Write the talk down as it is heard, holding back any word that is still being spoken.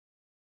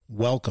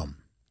Welcome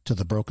to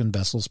the Broken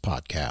Vessels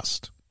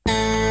Podcast.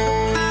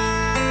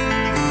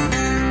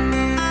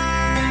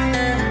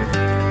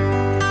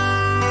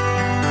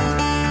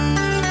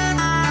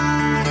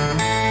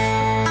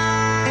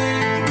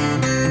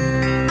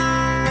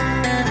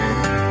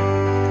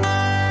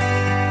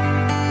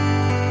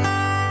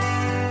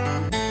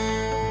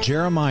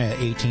 Jeremiah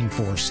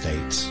 18:4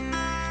 states,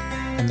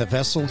 "And the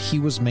vessel he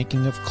was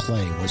making of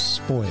clay was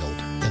spoiled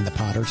in the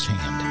potter's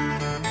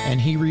hand,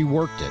 and he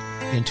reworked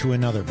it into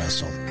another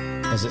vessel,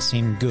 as it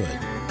seemed good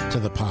to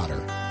the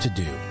potter to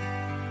do."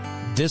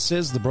 This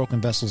is the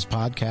Broken Vessels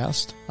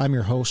Podcast. I'm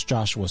your host,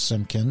 Joshua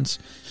Simpkins.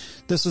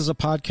 This is a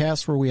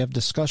podcast where we have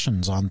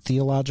discussions on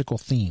theological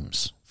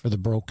themes for the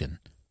broken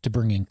to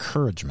bring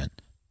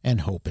encouragement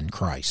and hope in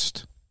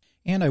Christ.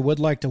 And I would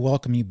like to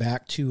welcome you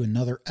back to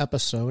another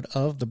episode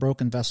of the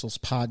Broken Vessels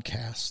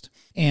Podcast.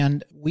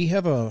 And we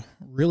have a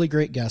really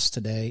great guest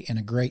today and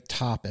a great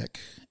topic.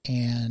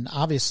 And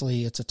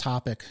obviously it's a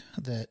topic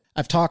that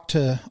I've talked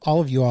to all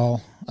of you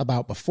all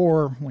about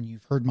before when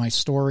you've heard my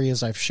story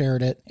as I've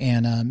shared it,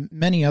 and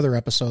many other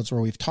episodes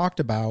where we've talked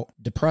about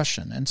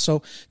depression. And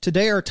so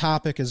today our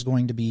topic is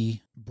going to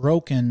be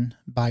broken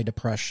by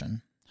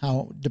depression.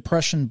 How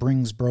depression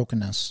brings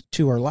brokenness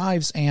to our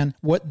lives and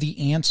what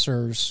the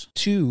answers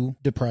to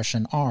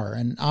depression are.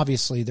 And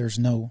obviously there's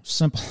no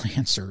simple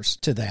answers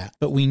to that,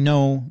 but we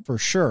know for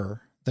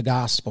sure the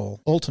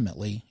gospel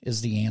ultimately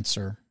is the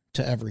answer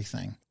to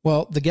everything.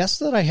 Well, the guest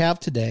that I have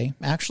today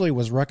actually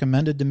was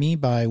recommended to me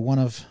by one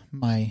of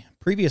my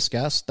previous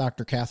guests,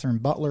 Dr. Catherine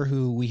Butler,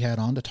 who we had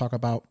on to talk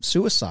about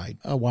suicide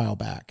a while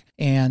back.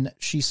 And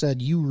she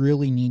said, "You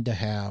really need to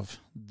have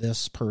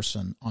this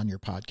person on your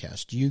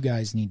podcast. You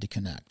guys need to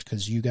connect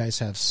because you guys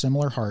have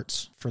similar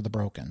hearts for the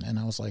broken." And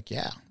I was like,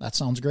 yeah, that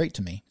sounds great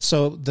to me.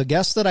 So the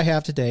guest that I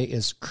have today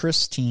is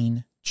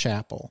Christine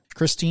Chappell.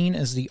 Christine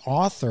is the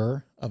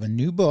author of a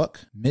new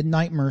book,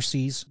 Midnight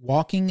Mercies,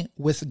 Walking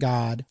with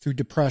God Through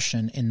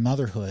Depression in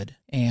Motherhood.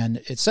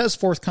 And it says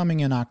forthcoming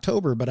in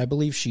October, but I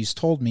believe she's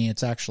told me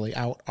it's actually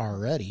out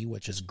already,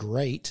 which is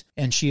great.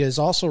 And she has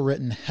also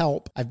written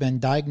Help, I've Been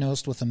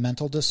Diagnosed with a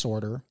Mental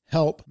Disorder,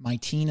 Help, My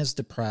Teen is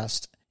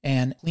Depressed,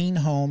 and Clean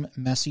Home,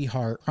 Messy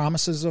Heart,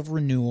 Promises of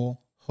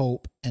Renewal,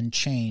 Hope, and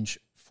Change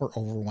for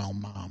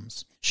Overwhelmed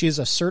Moms. She is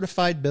a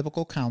certified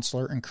biblical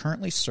counselor and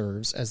currently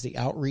serves as the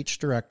outreach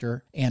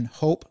director and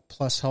Hope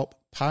Plus Help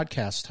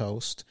podcast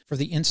host for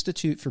the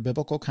Institute for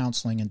Biblical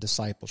Counseling and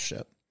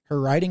Discipleship.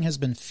 Her writing has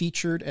been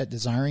featured at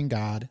Desiring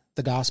God,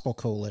 the Gospel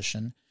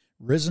Coalition,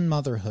 Risen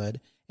Motherhood,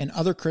 and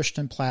other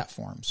Christian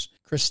platforms.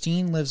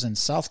 Christine lives in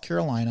South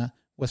Carolina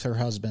with her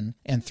husband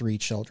and 3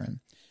 children.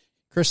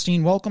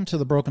 Christine, welcome to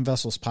the Broken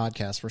Vessels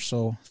Podcast. We're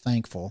so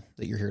thankful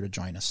that you're here to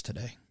join us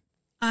today.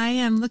 I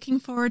am looking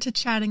forward to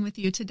chatting with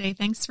you today.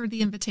 Thanks for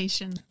the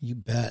invitation. You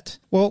bet.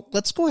 Well,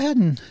 let's go ahead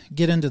and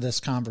get into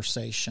this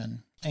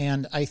conversation.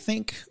 And I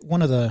think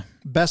one of the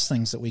best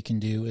things that we can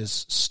do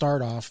is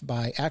start off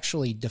by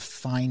actually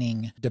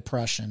defining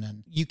depression.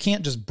 And you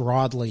can't just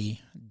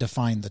broadly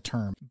define the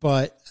term,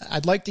 but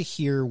I'd like to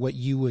hear what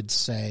you would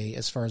say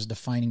as far as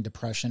defining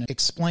depression.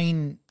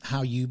 Explain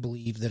how you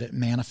believe that it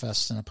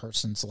manifests in a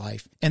person's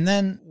life. And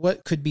then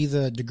what could be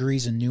the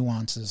degrees and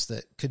nuances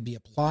that could be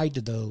applied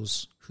to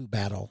those who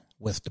battle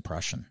with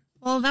depression.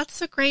 Well,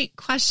 that's a great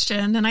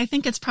question. And I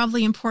think it's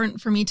probably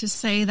important for me to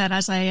say that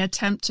as I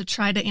attempt to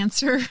try to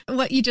answer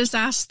what you just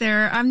asked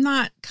there, I'm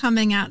not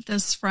coming at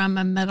this from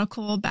a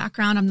medical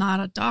background. I'm not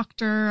a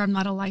doctor. I'm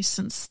not a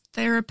licensed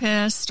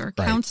therapist or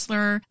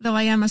counselor, though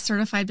I am a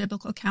certified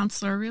biblical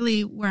counselor.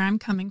 Really, where I'm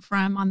coming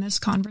from on this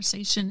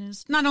conversation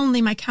is not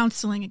only my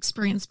counseling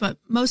experience, but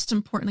most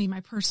importantly, my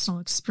personal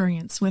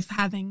experience with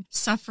having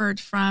suffered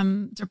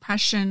from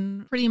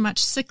depression pretty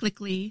much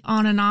cyclically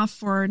on and off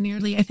for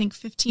nearly, I think,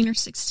 15 or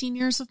 16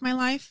 years of my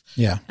life.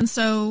 Yeah. And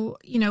so,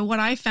 what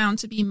I found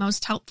to be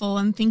most helpful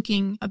in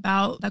thinking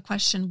about the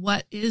question,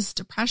 what is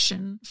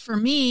depression? For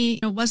me,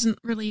 it wasn't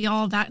really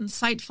all that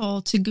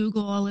insightful to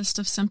Google a list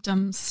of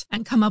symptoms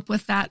and come up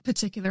with that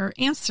particular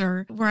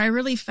answer. Where I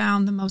really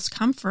found the most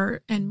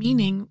comfort and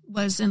meaning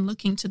was in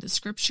looking to the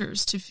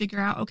scriptures to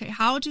figure out, okay,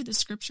 how do the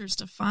scriptures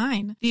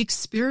define the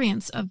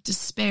experience of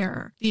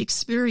despair, the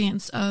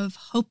experience of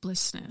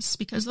hopelessness?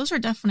 Because those are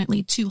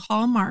definitely 2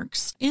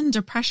 hallmarks in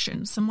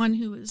depression. Someone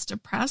who is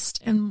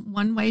depressed in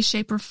one way,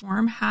 shape, or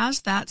form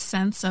has that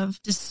sense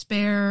of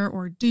despair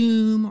or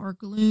doom or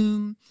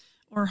gloom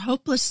or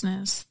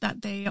hopelessness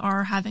that they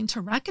are having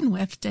to reckon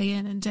with day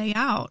in and day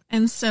out.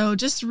 And so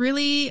just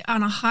really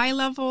on a high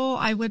level,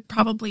 I would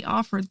probably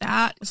offer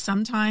that.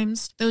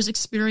 Sometimes those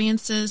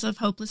experiences of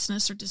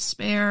hopelessness or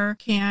despair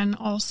can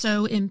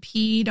also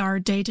impede our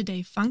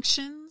day-to-day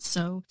functions.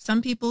 So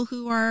some people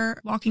who are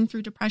walking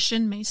through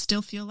depression may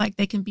still feel like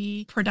they can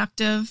be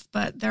productive,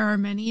 but there are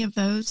many of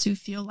those who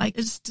feel like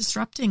it's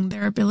disrupting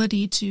their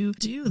ability to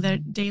do their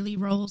daily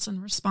roles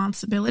and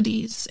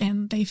responsibilities,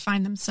 and they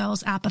find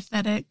themselves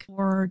apathetic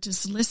or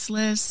just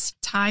listless,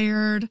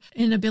 tired.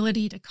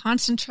 Inability to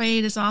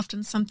concentrate is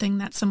often something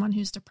that someone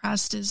who's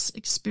depressed is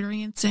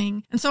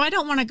experiencing. And so I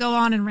don't want to go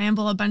on and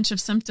ramble a bunch of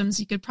symptoms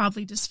you could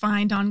probably just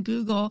find on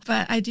Google,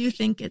 but I do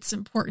think it's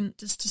important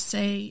just to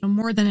say,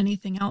 more than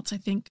anything else, I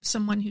think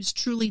someone who's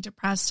truly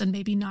depressed and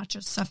maybe not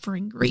just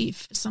suffering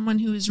grief, someone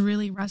who is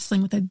really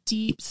wrestling with a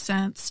deep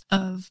sense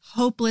of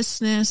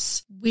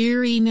hopelessness,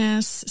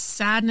 weariness,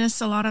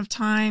 sadness a lot of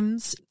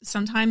times.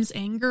 Sometimes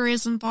anger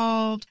is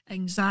involved,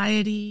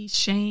 anxiety,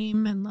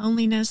 shame, and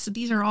loneliness.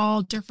 These are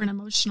all different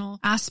emotional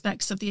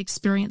aspects of the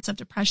experience of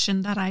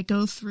depression that I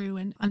go through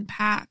and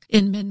unpack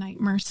in Midnight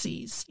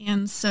Mercies.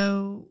 And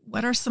so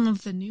what are some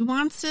of the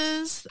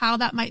nuances, how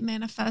that might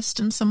manifest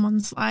in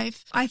someone's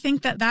life? I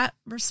think that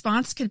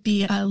response could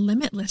be a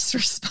limitless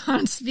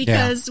response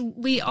because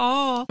we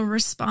all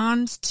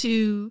respond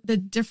to the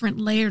different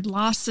layered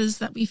losses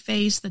that we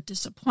face, the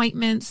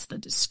disappointments, the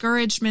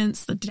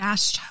discouragements, the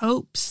dashed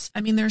hopes.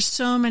 I mean, there's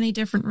so many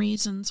different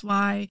reasons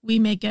why we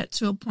may get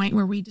to a point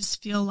where we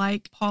just feel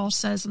like Paul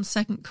says in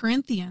 2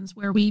 Corinthians,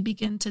 where we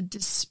begin to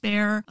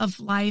despair of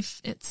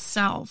life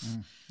itself.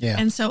 Yeah.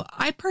 And so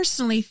I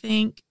personally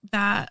think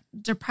that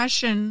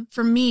depression,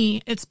 for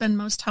me, it's been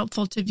most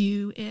helpful to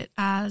view it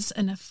as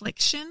an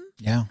affliction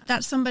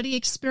that somebody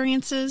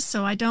experiences.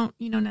 So I don't,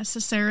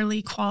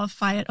 necessarily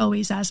qualify it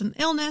always as an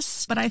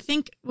illness. But I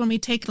think when we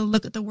take a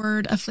look at the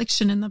word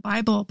affliction in the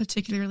Bible,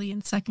 particularly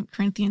in 2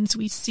 Corinthians,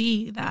 we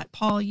see that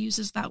Paul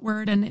uses that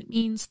word, and it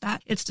means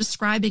that it's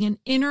describing an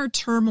inner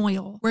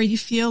turmoil where you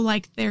feel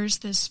like there's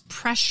this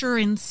pressure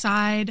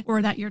inside,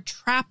 or that you're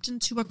trapped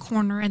into a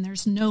corner and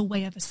there's no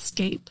way of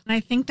escape. And I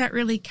think that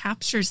really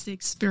captures the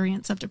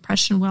experience of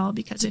depression well,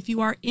 because if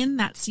you are in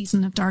that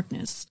season of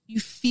darkness, you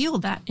feel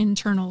that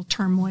internal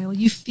turmoil,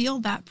 you feel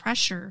that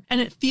pressure,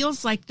 and it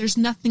feels like there's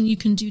nothing you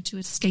can do to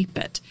escape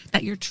it,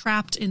 that you're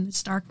trapped in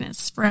this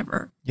darkness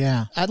forever.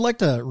 Yeah. I'd like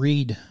to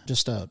read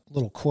just a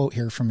little quote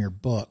here from your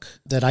book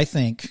that I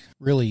think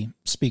really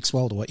speaks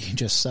well to what you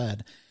just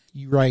said.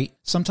 You write,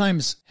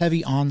 "Sometimes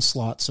heavy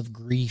onslaughts of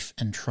grief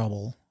and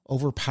trouble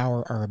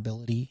overpower our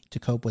ability to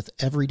cope with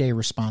everyday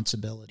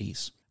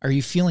responsibilities. Are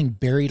you feeling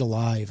buried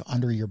alive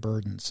under your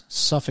burdens,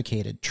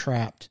 suffocated,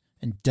 trapped,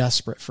 and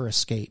desperate for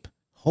escape?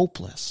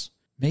 Hopeless?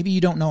 Maybe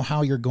you don't know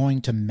how you're going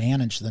to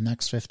manage the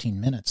next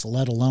 15 minutes,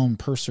 let alone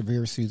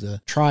persevere through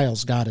the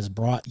trials God has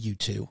brought you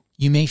to.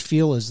 You may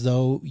feel as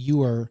though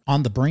you are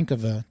on the brink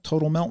of a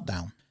total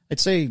meltdown." I'd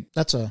say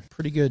that's a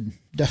pretty good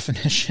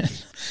definition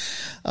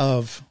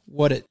of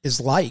what it is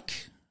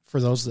like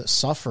for those that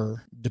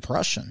suffer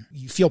depression.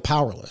 You feel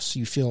powerless.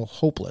 You feel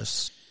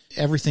hopeless.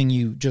 Everything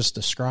you just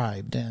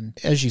described. And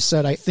as you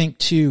said, I think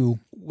too,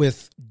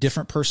 with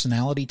different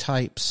personality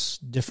types,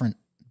 different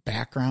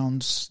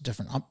backgrounds,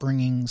 different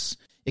upbringings,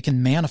 it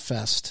can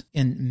manifest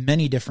in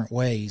many different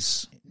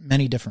ways,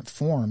 many different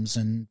forms,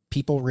 and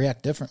people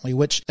react differently,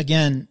 which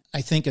again,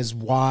 I think is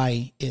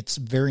why it's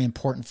very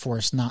important for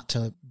us not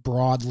to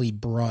broadly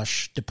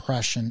brush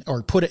depression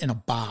or put it in a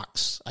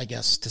box, I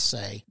guess, to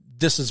say,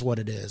 this is what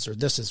it is, or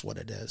this is what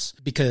it is,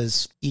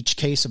 because each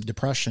case of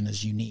depression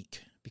is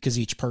unique, because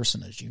each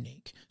person is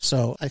unique.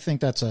 So I think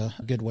that's a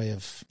good way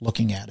of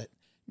looking at it.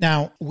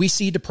 Now, we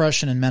see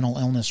depression and mental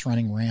illness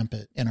running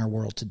rampant in our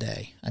world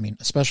today. I mean,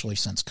 especially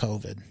since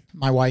COVID.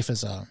 My wife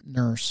is a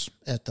nurse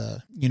at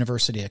the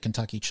University of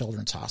Kentucky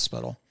Children's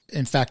Hospital.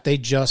 In fact, they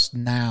just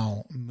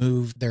now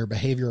moved their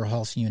behavioral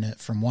health unit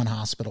from one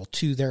hospital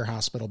to their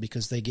hospital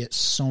because they get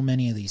so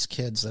many of these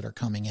kids that are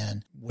coming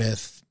in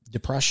with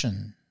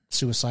depression,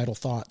 suicidal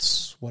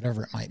thoughts,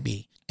 whatever it might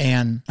be.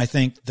 And I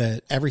think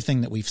that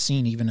everything that we've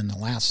seen, even in the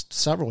last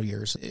several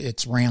years,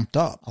 it's ramped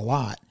up a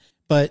lot.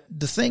 But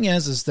the thing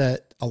is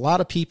that a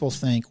lot of people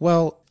think,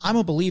 well, I'm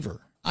a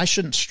believer. I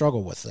shouldn't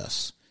struggle with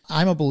this.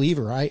 I'm a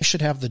believer. I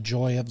should have the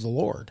joy of the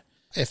Lord.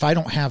 If I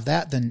don't have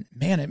that, then,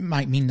 man, it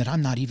might mean that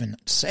I'm not even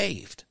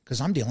saved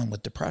because I'm dealing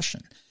with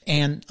depression.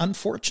 And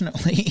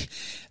unfortunately,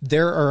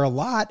 there are a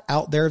lot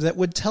out there that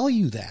would tell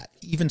you that,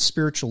 even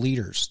spiritual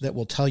leaders that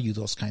will tell you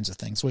those kinds of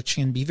things, which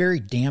can be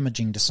very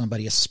damaging to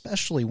somebody,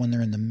 especially when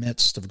they're in the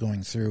midst of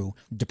going through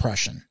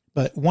depression.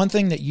 But one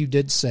thing that you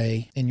did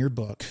say in your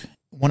book,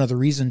 one of the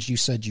reasons you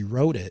said you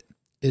wrote it,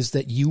 is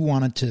that you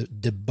wanted to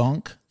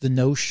debunk the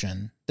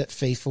notion that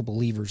faithful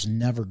believers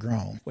never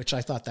groan, which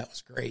I thought that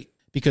was great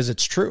because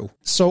it's true.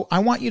 So I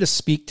want you to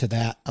speak to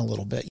that a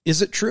little bit.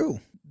 Is it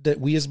true that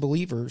we as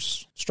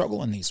believers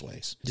struggle in these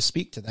ways? To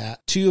speak to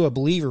that to a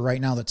believer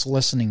right now that's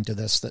listening to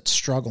this, that's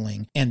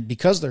struggling. And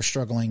because they're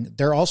struggling,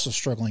 they're also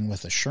struggling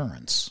with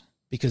assurance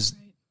because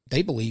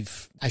they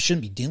believe I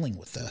shouldn't be dealing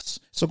with this.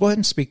 So go ahead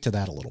and speak to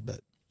that a little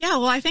bit. Yeah,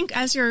 well, I think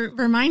as you're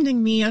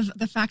reminding me of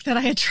the fact that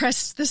I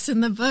addressed this in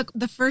the book,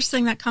 the first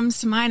thing that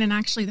comes to mind, and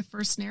actually the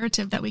first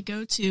narrative that we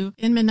go to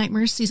in Midnight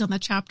Mercies on the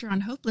chapter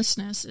on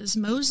hopelessness, is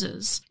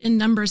Moses in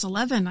Numbers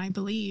 11, I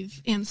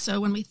believe. And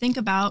so when we think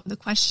about the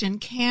question,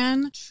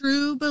 can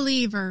true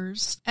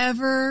believers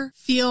ever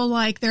feel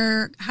like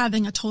they're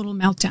having a total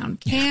meltdown?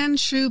 Can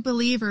true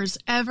believers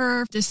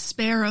ever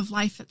despair of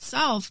life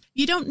itself?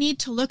 You don't need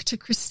to look to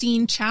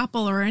Christine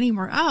Chappell or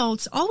anywhere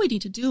else. All we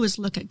need to do is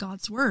look at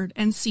God's word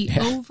and see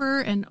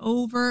over and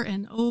over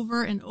and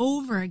over and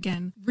over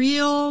again,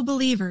 real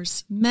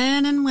believers,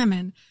 men and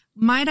women.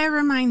 Might I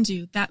remind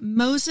you that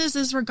Moses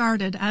is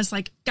regarded as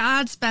like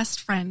God's best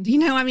friend?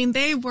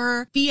 They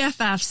were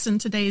BFFs in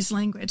today's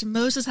language.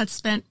 Moses had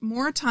spent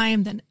more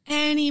time than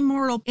any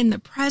mortal in the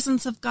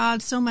presence of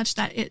God, so much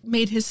that it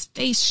made his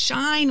face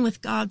shine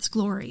with God's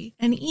glory.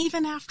 And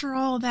even after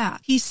all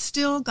that, he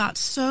still got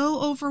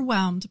so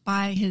overwhelmed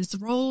by his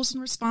roles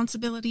and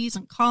responsibilities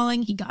and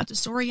calling. He got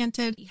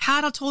disoriented. He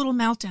had a total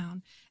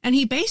meltdown. And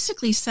he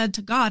basically said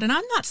to God, and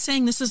I'm not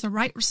saying this is the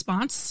right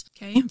response,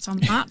 okay? So I'm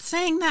not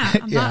saying that.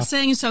 I'm not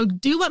saying, so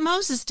do what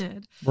Moses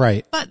did.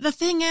 Right. But the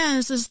thing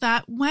is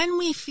that when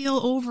we feel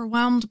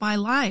overwhelmed by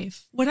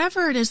life,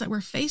 whatever it is that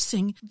we're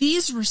facing,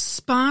 these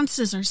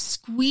responses are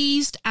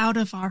squeezed out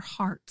of our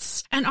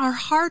hearts. And our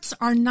hearts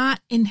are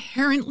not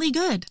inherently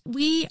good.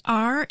 We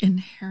are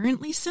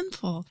inherently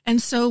sinful.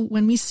 And so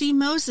when we see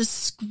Moses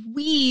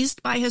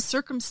squeezed by his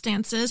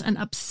circumstances and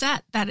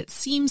upset that it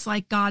seems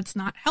like God's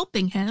not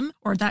helping him,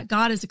 or that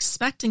God is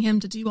expecting him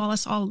to do all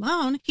this all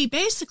alone, he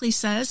basically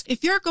says,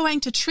 if you're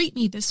going to treat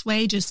me this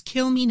way, just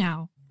kill me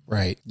now.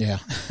 Right. Yeah.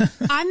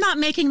 I'm not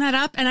making that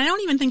up. And I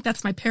don't even think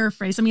that's my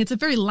paraphrase. It's a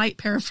very light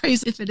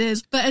paraphrase if it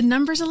is. But in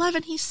Numbers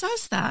 11, he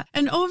says that.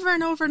 And over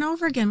and over and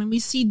over again, when we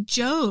see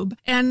Job,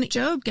 and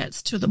Job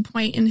gets to the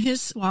point in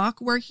his walk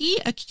where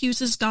he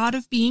accuses God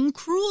of being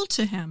cruel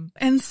to him.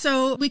 And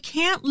so we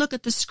can't look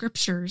at the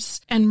scriptures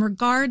and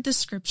regard the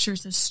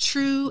scriptures as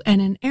true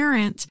and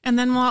inerrant, and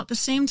then while at the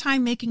same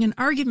time making an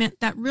argument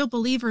that real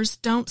believers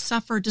don't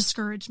suffer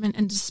discouragement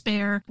and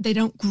despair. They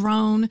don't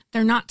groan.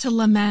 They're not to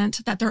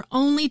lament, that they're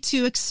only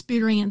to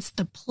experience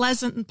the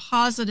pleasant and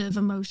positive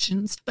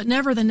emotions, but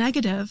never the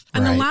negative.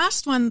 And right.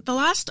 the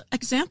last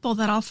example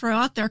that I'll throw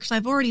out there, because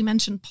I've already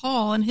mentioned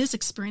Paul and his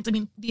experience.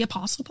 The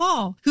Apostle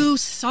Paul, who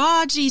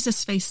saw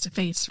Jesus face to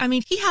face.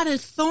 He had a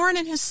thorn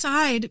in his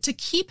side to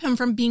keep him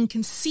from being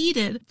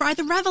conceited by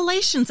the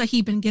revelations that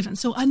he'd been given.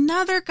 So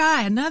another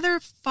guy, another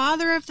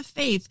father of the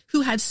faith,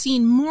 who had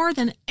seen more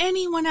than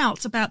anyone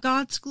else about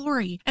God's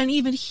glory. And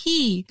even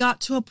he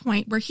got to a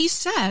point where he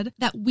said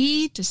that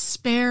we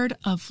despaired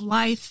of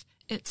life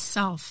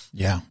itself.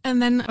 Yeah.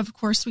 And then, of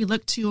course, we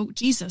look to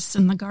Jesus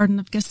in the Garden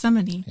of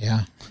Gethsemane.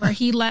 Yeah. Where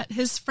he brought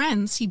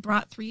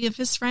 3 of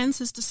his friends,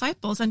 his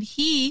disciples, and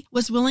he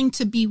was willing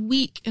to be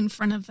weak in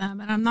front of them.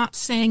 And I'm not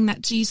saying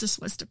that Jesus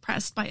was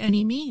depressed by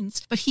any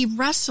means, but he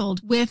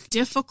wrestled with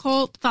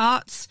difficult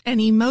thoughts and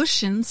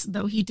emotions,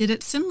 though he did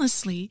it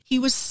sinlessly. He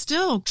was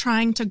still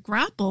trying to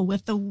grapple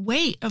with the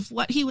weight of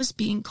what he was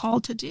being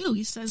called to do.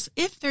 He says,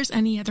 if there's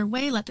any other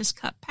way, let this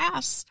cup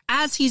pass.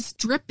 As he's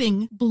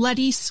dripping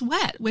bloody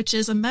sweat, which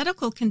is a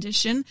medical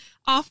condition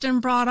often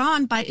brought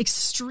on by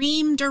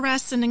extreme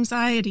duress and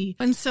anxiety.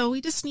 And so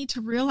we just need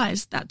to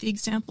realize that the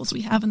examples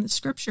we have in the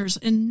scriptures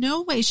in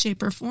no way,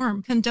 shape, or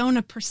form condone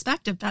a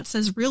perspective that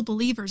says real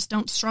believers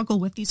don't struggle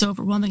with these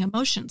overwhelming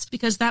emotions,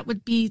 because that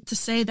would be to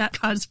say that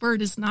God's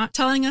word is not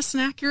telling us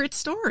an accurate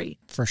story.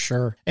 For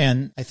sure.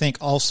 And I think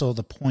also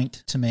the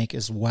point to make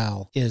as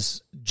well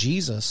is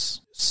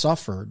Jesus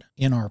suffered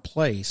in our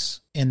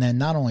place. And then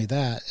not only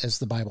that, as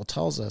the Bible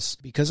tells us,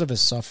 because of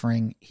his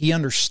suffering, he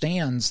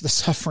understands the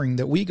suffering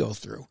that we go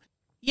through.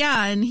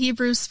 Yeah, in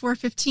Hebrews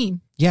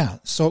 4:15. Yeah,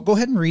 so go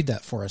ahead and read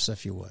that for us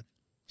if you would.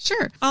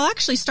 Sure. I'll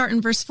actually start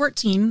in verse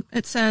 14.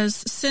 It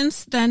says,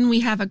 since then we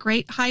have a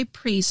great high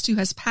priest who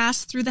has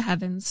passed through the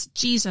heavens,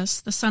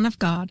 Jesus, the Son of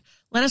God.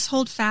 Let us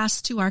hold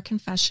fast to our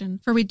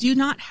confession, for we do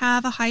not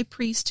have a high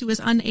priest who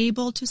is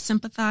unable to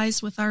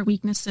sympathize with our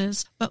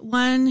weaknesses, but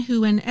one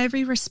who in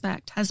every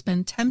respect has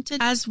been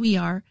tempted as we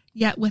are,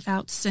 yet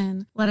without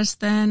sin. Let us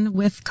then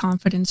with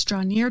confidence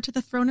draw near to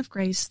the throne of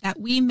grace, that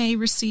we may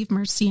receive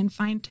mercy and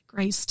find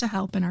grace to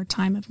help in our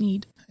time of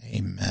need.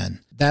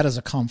 Amen. That is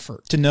a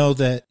comfort to know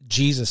that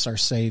Jesus, our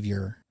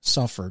Savior,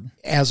 suffered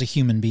as a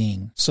human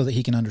being so that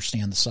he can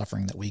understand the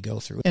suffering that we go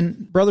through.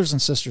 And brothers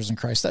and sisters in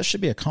Christ, that should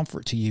be a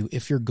comfort to you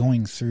if you're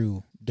going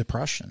through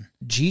depression.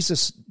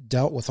 Jesus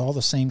dealt with all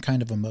the same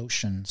kind of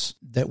emotions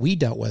that we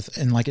dealt with,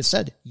 and like it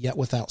said, yet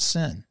without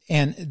sin.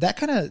 And that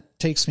kind of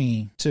takes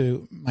me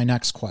to my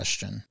next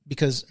question,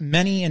 because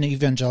many in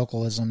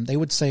evangelicalism, they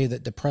would say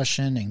that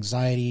depression,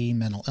 anxiety,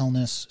 mental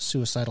illness,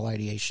 suicidal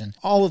ideation,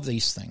 all of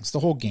these things, the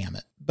whole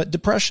gamut, But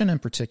depression in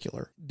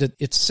particular,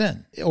 it's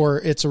sin, or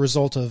it's a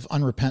result of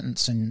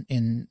unrepentance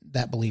in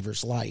that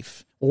believer's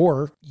life.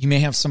 Or you may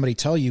have somebody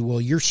tell you, well,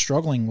 you're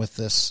struggling with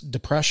this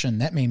depression.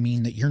 That may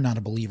mean that you're not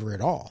a believer at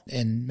all.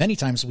 And many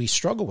times we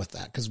struggle with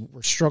that because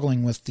we're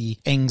struggling with the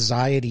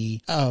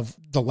anxiety of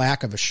the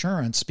lack of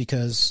assurance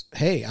because,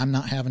 hey, I'm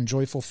not having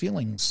joyful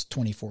feelings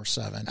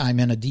 24/7. I'm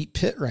in a deep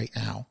pit right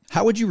now.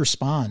 How would you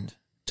respond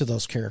to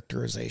those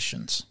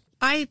characterizations?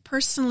 I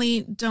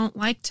personally don't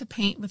like to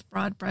paint with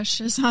broad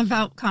brushes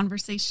about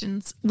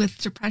conversations with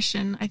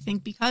depression. I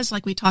think because,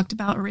 like we talked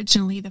about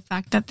originally, the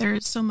fact that there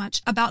is so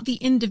much about the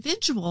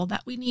individual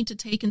that we need to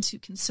take into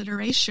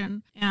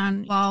consideration.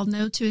 And while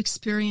no two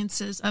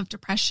experiences of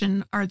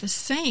depression are the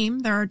same,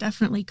 there are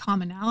definitely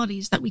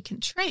commonalities that we can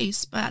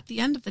trace. But at the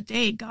end of the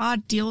day,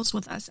 God deals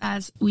with us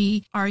as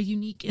we are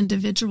unique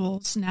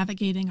individuals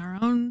navigating our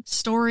own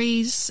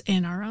stories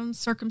in our own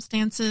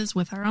circumstances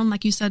with our own,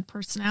 like you said,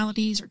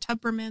 personalities or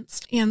temperaments.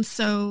 And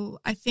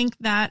so I think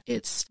that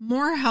it's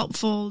more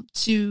helpful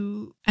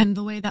to, and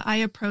the way that I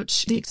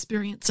approach the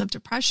experience of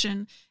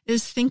depression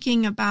is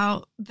thinking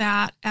about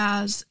that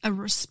as a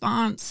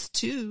response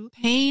to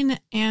pain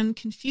and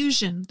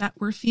confusion that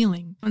we're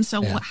feeling. And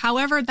so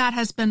however that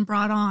has been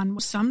brought on,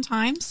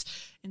 sometimes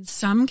in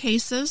some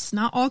cases,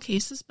 not all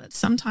cases, but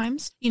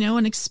sometimes,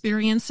 an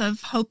experience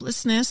of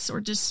hopelessness or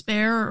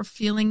despair or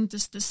feeling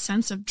just this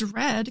sense of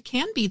dread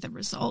can be the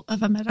result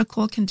of a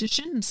medical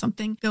condition and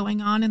something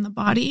going on in the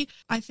body.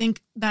 I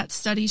think that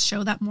studies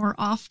show that more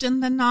often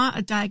than not,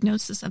 a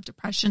diagnosis of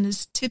depression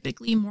is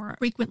typically more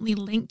frequently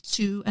linked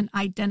to an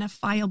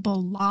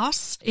identifiable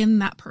loss in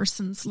that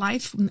person's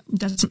life. It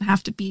doesn't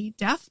have to be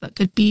death, but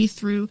could be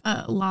through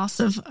a loss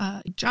of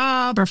a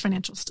job or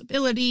financial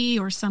stability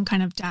or some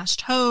kind of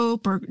dashed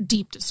hope or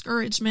deep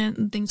discouragement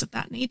and things of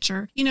that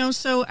nature.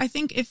 So I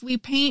think if we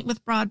paint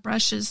with broad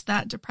brushes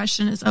that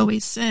depression is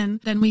always sin,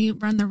 then we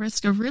run the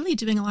risk of really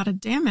doing a lot of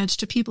damage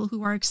to people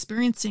who are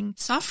experiencing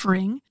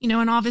suffering,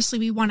 and obviously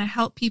we want to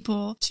help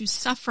people to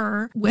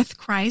suffer with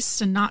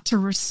Christ and not to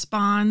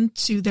respond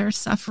to their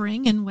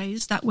suffering in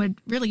ways that would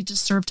really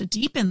just serve to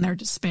deepen their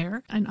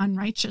despair and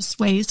unrighteous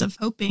ways of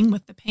coping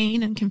with the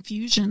pain and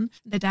confusion,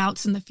 the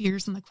doubts and the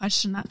fears and the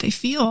question that they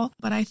feel.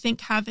 But I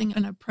think having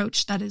an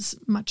approach that is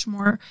much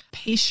more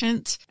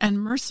patient and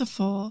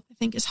merciful, I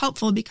think is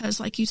helpful because,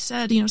 like you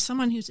said,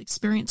 someone who's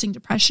experiencing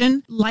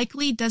depression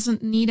likely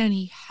doesn't need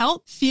any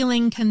help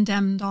feeling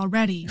condemned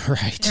already.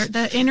 Right.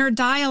 The inner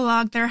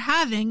dialogue they're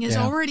having is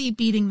already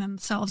beating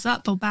themselves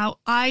up about,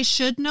 I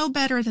should know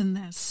better than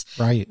this.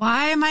 Right.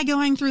 Why am I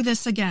going through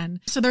this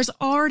again? So there's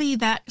already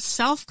that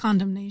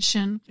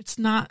self-condemnation. It's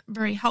not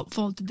very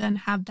helpful to then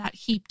have that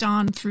heaped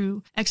on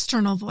through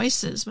external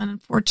voices when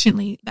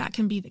unfortunately that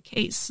can be the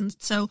case. And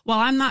so while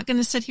I'm not going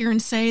to sit here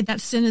and say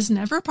that sin is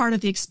never part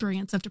of the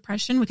experience of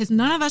depression, because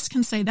none of us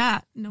can say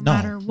that, no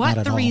matter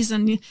what the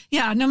reason.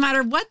 Yeah, no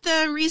matter what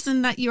the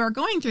reason that you are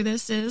going through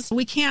this is,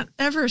 we can't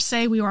ever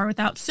say we are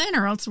without sin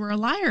or else we're a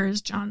liar,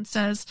 as John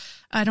says.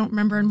 I don't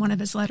remember in one of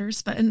his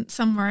letters, but in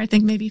somewhere, I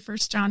think maybe 1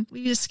 John,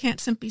 we just can't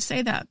simply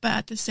say that. But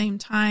at the same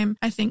time,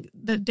 I think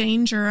the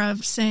danger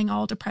of saying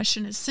all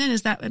depression is sin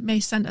is that it may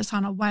send us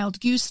on a wild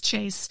goose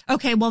chase.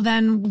 Okay, well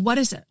then what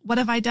is it? What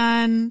have I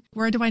done?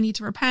 Where do I need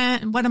to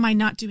repent? And what am I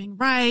not doing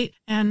right?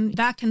 And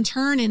that can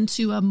turn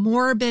into a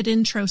morbid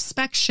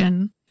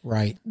introspection.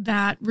 Right.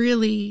 That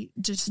really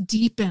just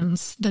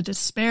deepens the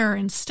despair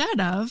instead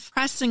of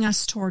pressing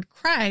us toward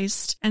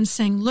Christ and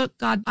saying, look,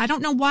 God, I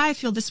don't know why I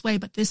feel this way,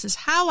 but this is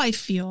how I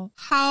feel.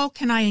 How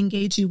can I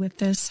engage you with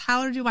this?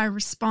 How do I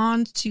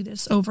respond to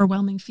this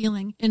overwhelming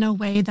feeling in a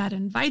way that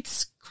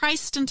invites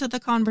Christ into the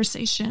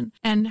conversation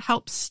and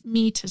helps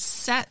me to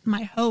set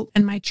my hope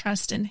and my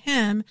trust in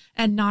him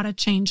and not a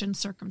change in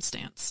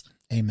circumstance?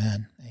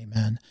 Amen.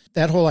 Amen.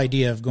 That whole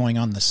idea of going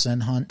on the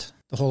sin hunt,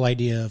 the whole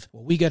idea of,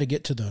 well, we got to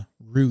get to the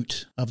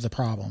root of the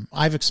problem.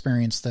 I've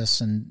experienced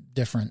this in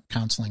different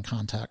counseling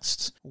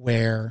contexts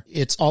where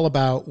it's all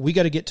about, we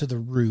got to get to the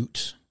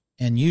root.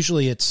 And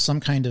usually it's some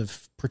kind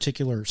of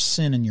particular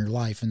sin in your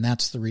life, and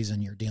that's the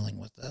reason you're dealing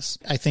with this.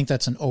 I think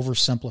that's an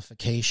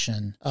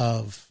oversimplification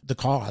of the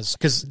cause,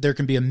 because there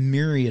can be a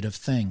myriad of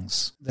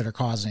things that are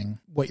causing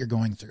what you're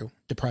going through,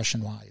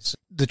 depression-wise.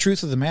 The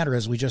truth of the matter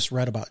is we just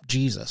read about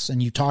Jesus,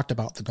 and you talked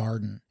about the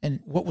garden.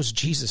 And what was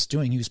Jesus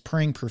doing? He was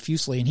praying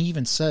profusely, and he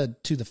even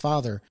said to the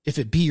Father, if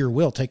it be your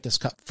will, take this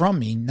cup from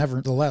me.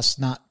 Nevertheless,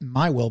 not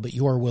my will, but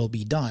your will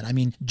be done. I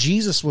mean,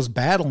 Jesus was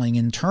battling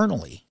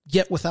internally,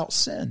 yet without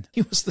sin.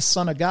 He was the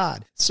Son of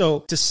God.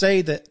 So to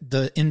say that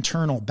the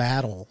internal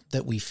battle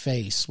that we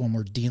face when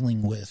we're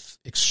dealing with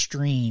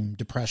extreme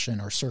depression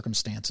or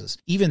circumstances,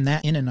 even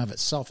that in and of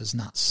itself is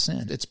not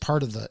sin. It's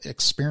part of the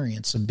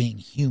experience of being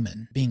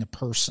human, being a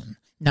person.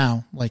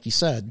 Now, like you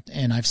said,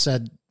 and I've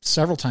said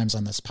several times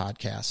on this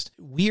podcast,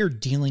 we are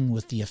dealing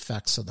with the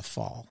effects of the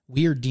fall.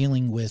 We are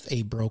dealing with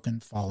a broken,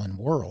 fallen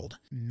world.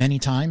 Many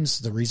times,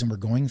 the reason we're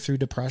going through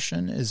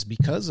depression is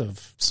because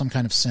of some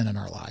kind of sin in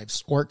our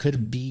lives, or it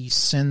could be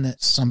sin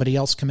that somebody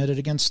else committed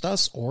against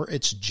us, or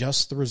it's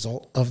just the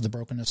result of the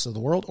brokenness of the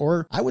world,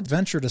 or I would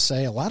venture to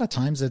say a lot of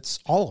times it's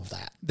all of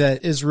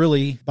that is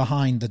really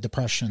behind the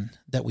depression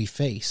that we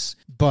face.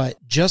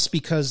 But just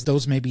because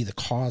those may be the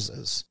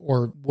causes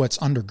or what's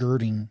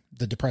undergirding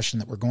the depression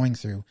that we're going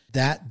through,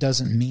 that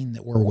doesn't mean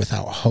that we're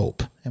without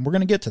hope. And we're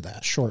going to get to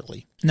that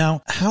shortly.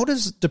 Now, how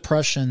does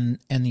depression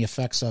and the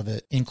effects of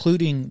it,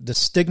 including the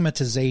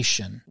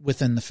stigmatization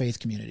within the faith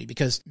community?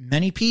 Because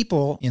many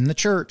people in the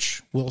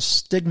church will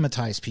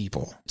stigmatize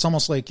people. It's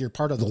almost like you're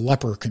part of the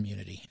leper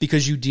community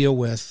because you deal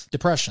with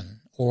depression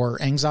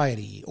or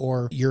anxiety,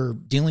 or you're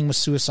dealing with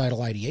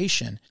suicidal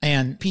ideation.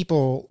 And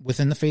people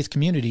within the faith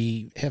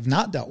community have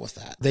not dealt with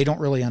that. They don't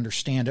really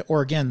understand it.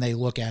 Or again, they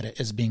look at it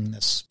as being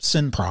this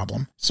sin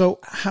problem. So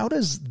how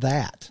does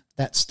that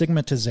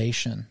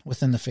stigmatization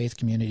within the faith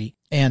community,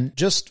 and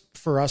just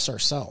for us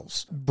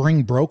ourselves,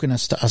 bring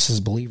brokenness to us as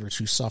believers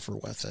who suffer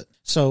with it?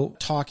 So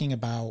talking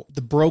about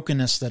the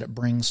brokenness that it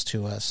brings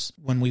to us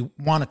when we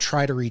want to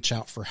try to reach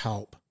out for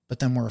help, but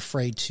then we're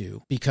afraid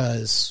to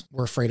because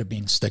we're afraid of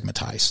being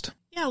stigmatized.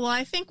 Yeah, well,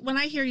 I think when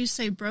I hear you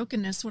say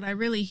brokenness, what I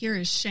really hear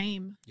is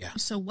shame. Yeah.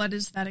 So what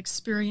is that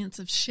experience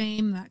of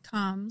shame that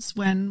comes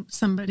when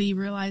somebody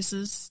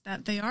realizes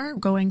that they are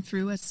going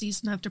through a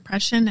season of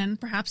depression, and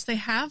perhaps they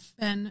have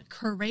been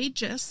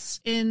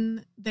courageous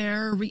in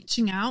their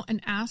reaching out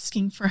and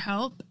asking for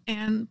help,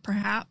 and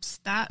perhaps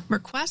that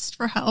request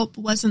for help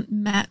wasn't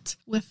met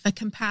with the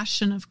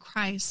compassion of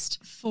Christ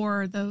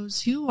for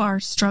those who are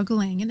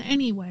struggling in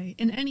any way,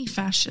 in any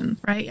fashion,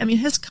 right? I mean,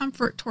 his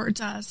comfort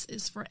towards us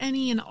is for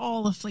any and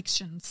all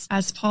afflictions,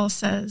 as Paul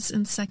says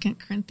in 2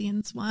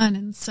 Corinthians 1.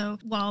 And so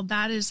while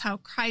that is how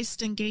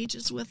Christ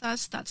engages with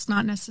us, that's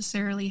not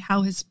necessarily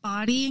how his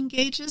body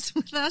engages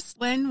with us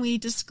when we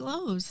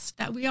disclose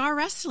that we are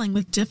wrestling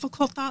with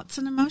difficult thoughts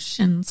and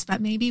emotions, that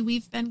maybe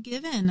we've been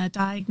given a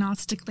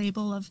diagnostic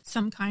label of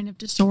some kind of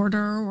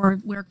disorder, or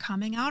we're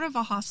coming out of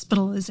a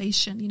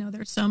hospitalization. You know,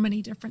 there's so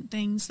many different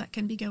things that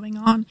can be going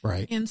on.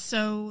 Right. And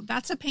so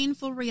that's a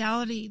painful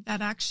reality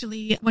that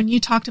actually, when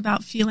you talked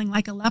about feeling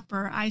like a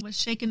leper, I was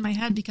shaking my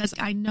head because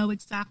I know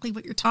exactly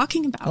what you're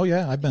talking about. Oh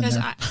yeah, I've been there.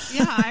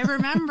 I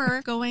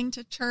remember going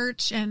to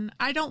church, and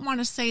I don't want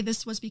to say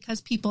this was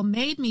because people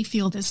made me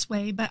feel this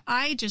way, but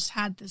I just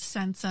had this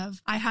sense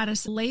of, I had a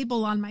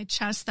label on my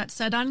chest that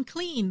said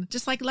unclean,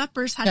 just like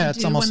lepers had to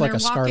do when they're walking. Yeah, it's almost like a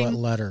scarlet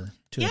letter.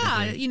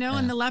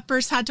 And the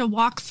lepers had to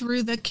walk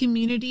through the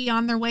community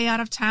on their way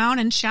out of town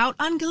and shout,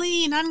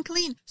 unclean,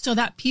 unclean, so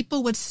that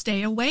people would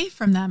stay away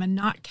from them and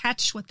not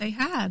catch what they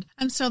had.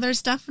 And so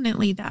there's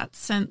definitely that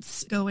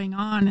sense going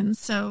on. And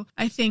so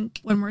I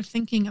think when we're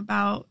thinking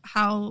about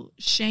how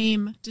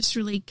shame just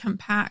really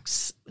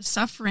compacts the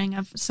suffering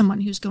of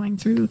someone who's going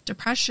through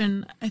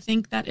depression, I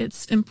think that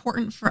it's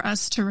important for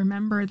us to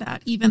remember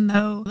that even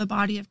though the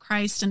body of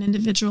Christ and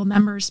individual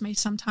members may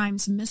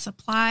sometimes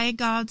misapply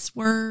God's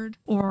word,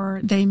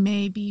 or they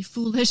may be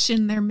foolish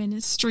in their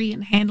ministry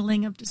and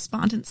handling of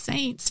despondent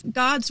saints,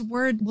 God's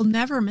word will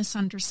never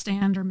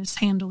misunderstand or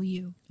mishandle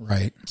you.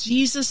 Right.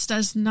 Jesus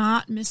does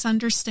not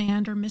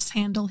misunderstand or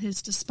mishandle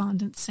his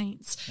despondent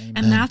saints. Amen.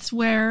 And that's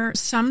where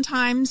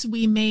sometimes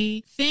we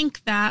may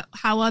think that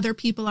how other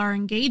people are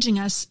engaging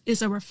us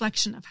is a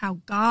reflection of how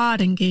God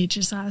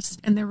engages us.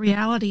 And the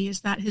reality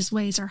is that his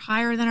ways are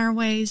higher than our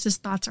ways, his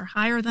thoughts are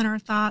higher than our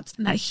thoughts,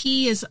 and that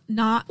he is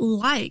not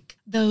like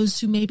those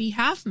who maybe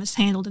have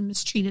mishandled and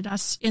mistreated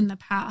us in the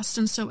past.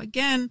 And so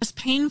again, as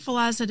painful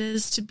as it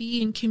is to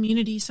be in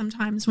community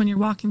sometimes when you're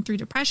walking through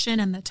depression,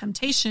 and the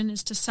temptation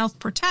is to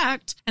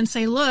self-protect and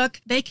say, look,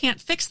 they can't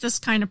fix this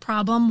kind of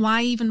problem.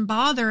 Why even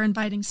bother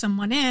inviting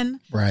someone in?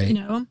 Right. You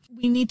know,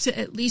 we need to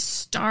at least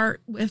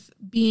start with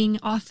being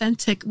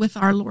authentic with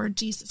our Lord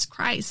Jesus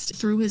Christ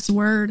through his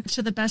word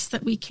to the best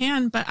that we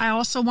can. But I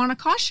also want to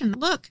caution,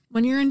 look,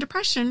 when you're in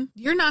depression,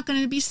 you're not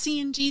going to be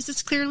seeing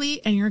Jesus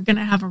clearly, and you're going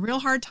to have a real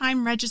hard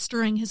time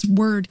registering his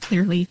word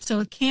clearly. So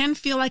it can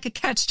feel like a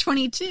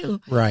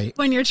catch-22 right,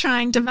 when you're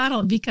trying to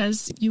battle,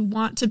 because you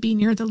want to be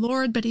near the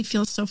Lord, but he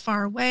feels so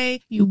far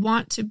away. You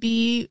want to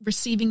be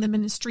receiving the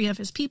ministry of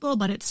his people,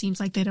 but it seems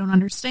like they don't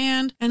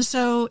understand. And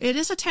so it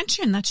is a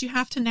tension that you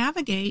have to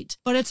navigate,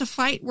 but it's a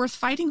fight worth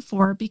fighting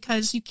for,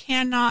 because you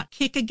cannot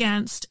kick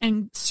against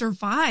and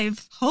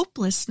survive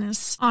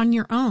hopelessness on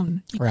your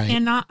own. You right.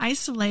 cannot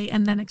isolate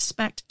and then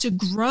expect to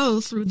grow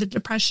through the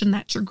depression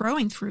that you're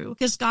growing through,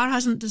 because God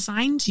hasn't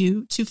designed you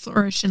to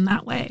flourish in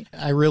that way.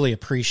 I really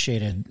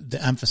appreciated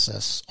the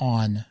emphasis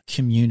on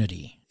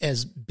community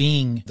as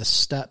being the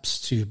steps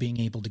to being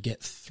able to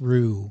get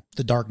through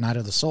the dark night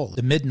of the soul,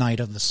 the midnight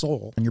of the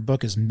soul. And your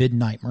book is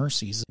Midnight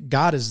Mercies.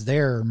 God is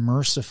there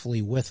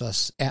mercifully with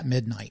us at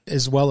midnight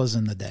as well as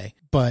in the day.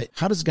 But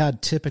how does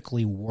God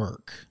typically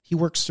work? He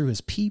works through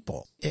his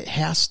people. It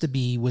has to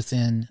be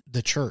within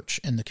the church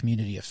and the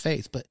community of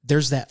faith. But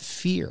there's that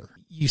fear.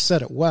 you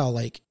said it well.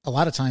 Like a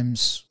lot of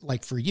times,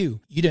 like for you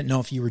didn't know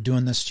if you were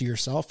doing this to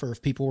yourself or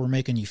if people were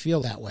making you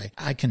feel that way.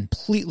 I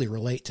completely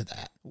relate to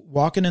that.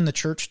 Walking in the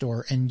church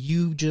door and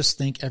you just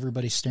think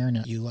everybody's staring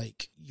at you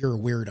like you're a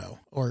weirdo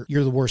or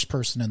you're the worst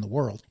person in the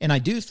world. And I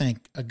do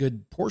think a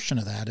good portion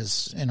of that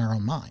is in our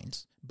own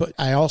minds. But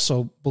I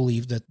also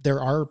believe that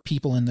there are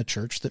people in the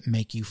church that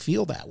make you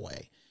feel that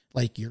way,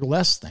 like you're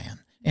less than.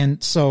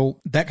 And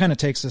so that kind of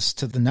takes us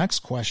to the next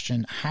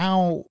question.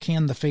 How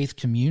can the faith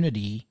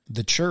community,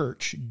 the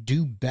church,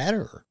 do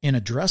better in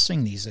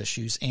addressing these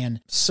issues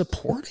and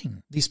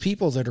supporting these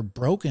people that are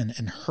broken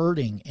and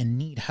hurting and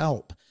need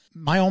help?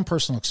 My own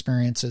personal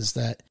experience is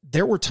that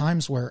there were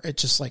times where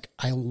it's just like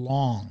I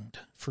longed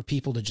for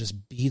people to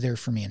just be there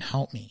for me and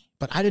help me,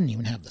 but I didn't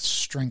even have the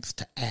strength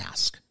to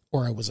ask,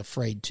 or I was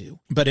afraid to.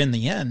 But in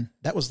the end,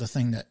 that was the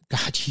thing that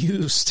God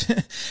used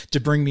to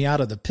bring me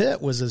out of the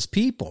pit, was his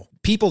people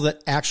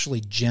that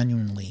actually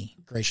genuinely,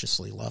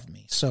 graciously loved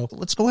me. So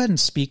let's go ahead and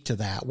speak to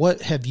that.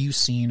 What have you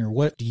seen, or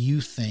what do you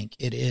think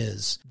it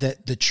is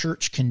that the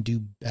church can do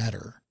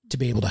better to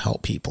be able to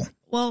help people?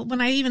 Well,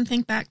 when I even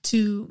think back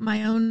to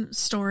my own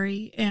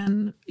story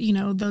and,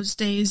 those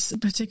days in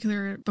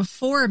particular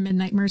before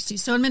Midnight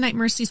Mercies. So in Midnight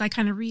Mercies, I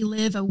kind of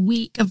relive a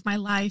week of my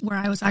life where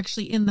I was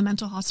actually in the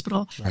mental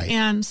hospital. Right.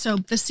 And so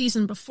the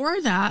season before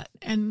that,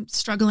 and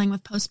struggling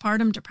with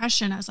postpartum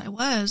depression as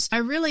I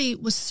really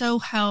was so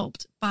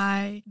helped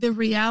by the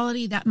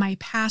reality that my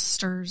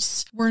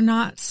pastors were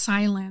not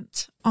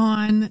silent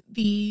on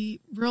the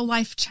real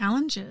life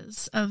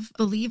challenges of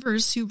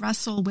believers who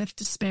wrestle with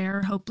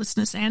despair,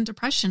 hopelessness, and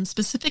depression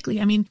specifically.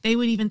 I mean, they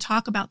would even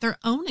talk about their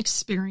own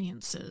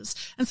experiences.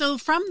 And so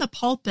from the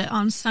pulpit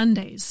on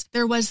Sundays,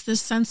 there was this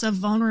sense of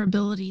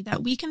vulnerability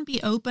that we can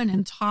be open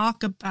and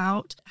talk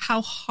about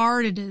how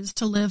hard it is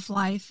to live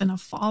life in a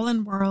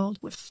fallen world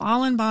with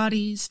fallen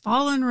bodies,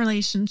 fallen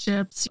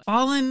relationships,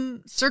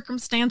 fallen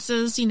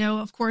circumstances,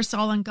 of course,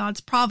 all in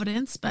God's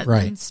providence, but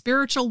in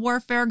spiritual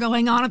warfare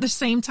going on at the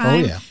same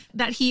time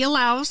that he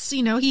allows.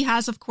 He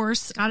has, of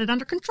course, got it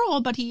under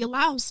control, but he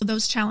allows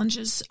those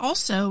challenges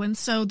also. And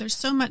so there's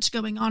so much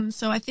going on. And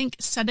so I think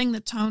setting the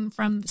tone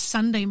from the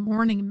Sunday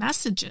morning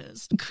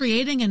messages,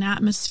 creating an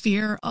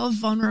atmosphere of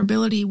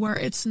vulnerability where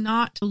it's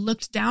not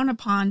looked down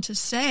upon to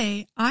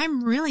say,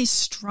 I'm really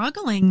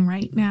struggling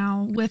right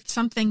now with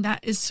something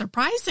that is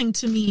surprising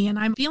to me and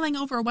I'm feeling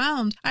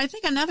overwhelmed. I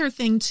think another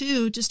thing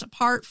too, just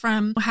apart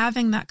from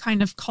having that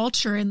kind of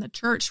culture in the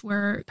church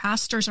where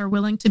pastors are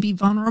willing to be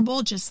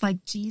vulnerable, just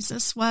like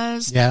Jesus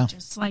was,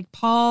 just like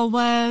Paul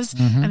was.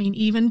 I mean,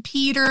 even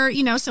Peter,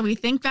 so we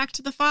think back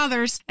to the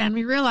fathers and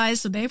we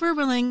realize that they were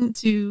willing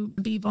to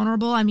be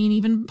vulnerable. I mean,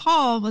 even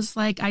Paul was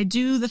like, I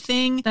do the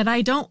thing that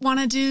I don't want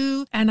to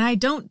do and I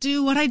don't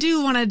do what I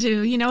do want to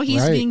do.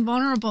 He's being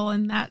vulnerable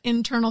in that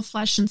internal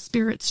flesh and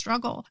spirit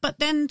struggle. But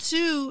then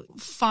too,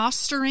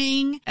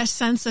 fostering a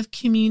sense of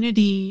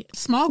community,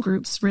 small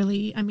groups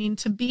really. I mean,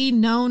 to be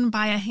known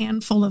by a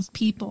handful of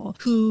people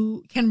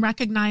who can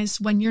recognize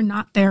when you're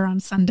not there on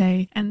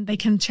Sunday and they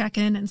can check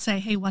in and say,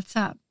 hey, what's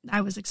up?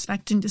 I was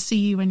expecting to see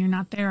you and you're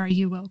not there. Are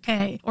you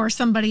okay? Or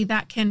somebody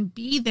that can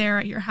be there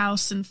at your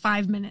house in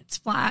 5 minutes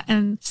flat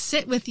and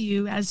sit with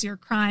you as you're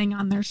crying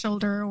on their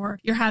shoulder or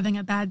you're having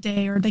a bad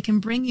day, or they can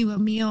bring you a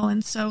meal.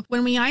 And so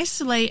when we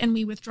isolate and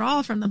we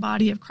withdraw from the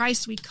body of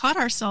Christ, we cut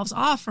ourselves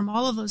off from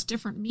all of those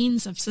different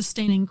means of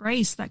sustaining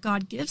grace that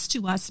God gives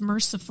to us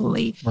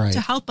mercifully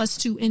to help us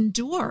to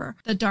endure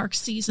the dark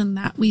season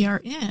that we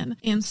are in.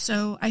 And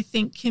so I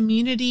think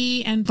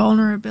community and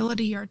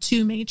vulnerability are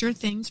two major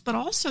things, but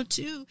also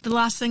too, the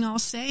last thing I'll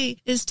say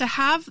is to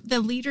have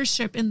the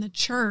leadership in the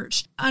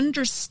church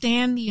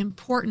understand the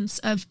importance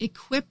of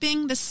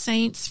equipping the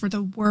saints for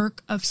the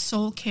work of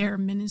soul care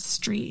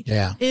ministry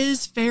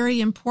is very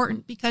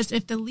important, because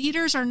if the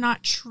leaders are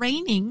not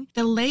training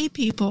the lay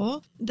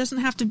people, it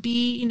doesn't have to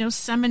be,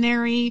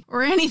 seminary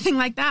or anything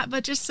like that,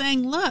 but just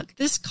saying, look,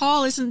 this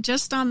call isn't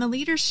just on the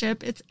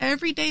leadership. It's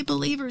everyday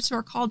believers who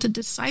are called to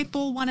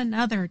disciple one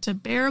another, to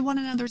bear one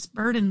another's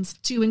burdens,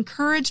 to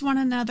encourage one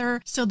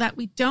another so that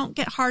we don't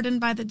get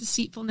hardened by the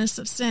deceitfulness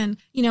of sin,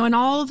 and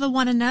all of the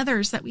one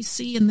another's that we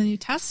see in the New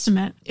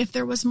Testament. If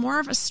there was more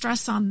of a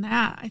stress on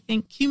that, I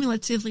think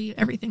cumulatively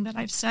everything that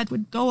I've said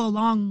would go a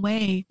long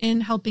way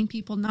in helping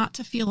people not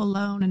to feel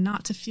alone and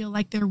not to feel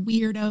like they're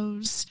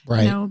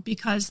weirdos,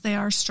 because they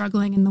are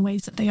struggling in the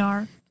ways that they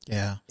are.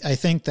 Yeah. I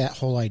think that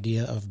whole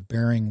idea of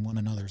bearing one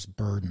another's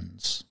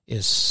burdens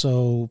is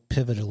so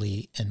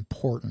pivotally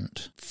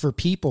important for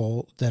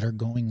people that are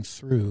going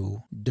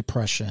through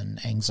depression,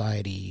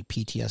 anxiety,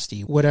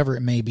 PTSD, whatever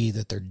it may be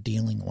that they're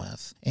dealing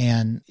with.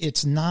 And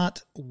it's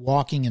not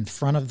walking in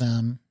front of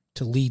them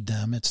to lead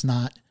them. It's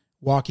not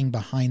walking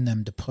behind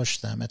them to push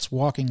them. It's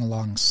walking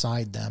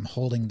alongside them,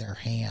 holding their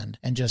hand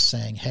and just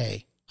saying,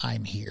 hey,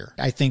 I'm here.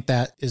 I think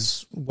that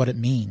is what it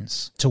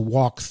means to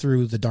walk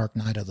through the dark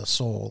night of the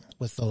soul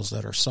with those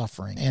that are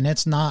suffering. And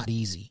it's not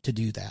easy to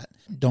do that.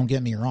 Don't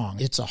get me wrong.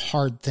 It's a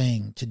hard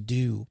thing to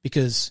do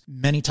because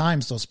many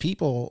times those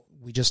people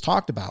we just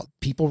talked about.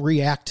 People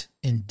react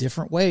in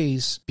different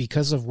ways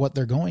because of what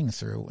they're going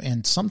through.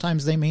 And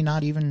sometimes they may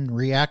not even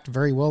react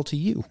very well to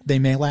you. They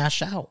may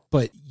lash out,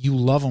 but you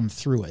love them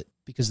through it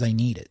because they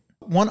need it.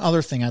 One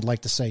other thing I'd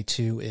like to say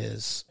too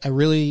is I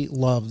really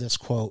love this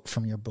quote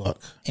from your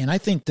book. And I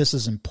think this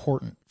is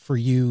important for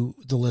you,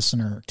 the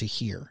listener, to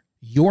hear.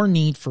 Your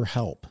need for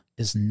help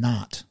is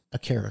not a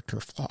character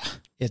flaw.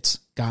 It's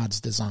God's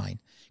design.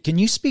 Can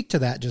you speak to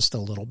that just a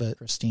little bit,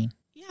 Christine?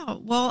 Yeah,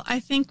 well, I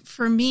think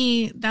for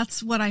me,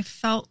 that's what I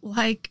felt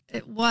like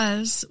it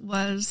was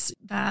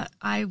that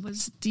I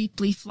was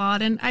deeply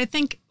flawed. And I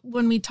think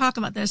when we talk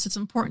about this, it's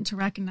important to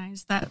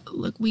recognize that,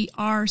 look, we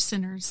are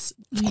sinners.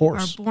 Of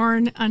course. We are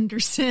born under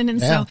sin.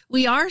 And so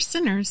we are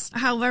sinners.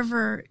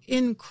 However,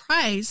 in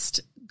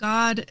Christ,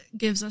 God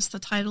gives us the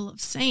title of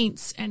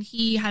saints, and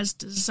he has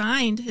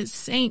designed his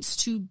saints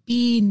to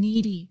be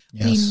needy.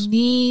 Yes. We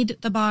need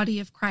the body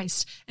of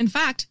Christ. In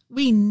fact,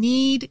 we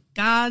need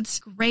God's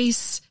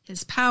grace,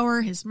 his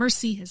power, his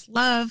mercy, his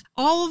love,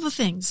 all of the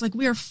things. Like,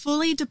 we are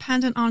fully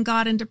dependent on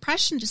God, and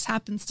depression just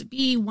happens to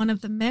be one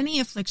of the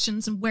many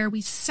afflictions where we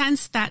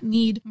sense that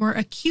need more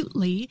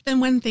acutely than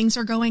when things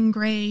are going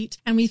great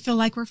and we feel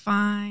like we're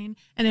fine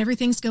and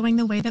everything's going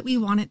the way that we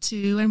want it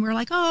to. And we're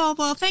like, oh,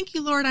 well, thank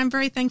you, Lord. I'm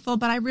very thankful,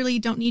 but I really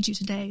don't need you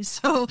today.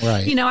 So,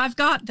 I've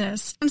got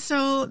this. And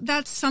so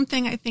that's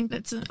something I think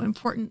that's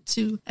important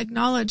to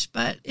acknowledge,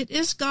 but it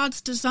is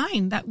God's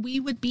design that we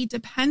would be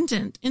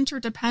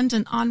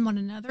interdependent on one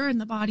another in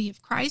the body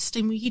of Christ.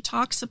 And he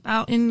talks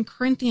about in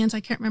Corinthians, I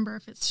can't remember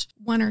if it's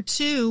 1 or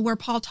 2, where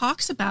Paul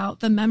talks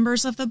about the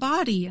members of the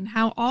body and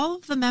how all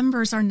of the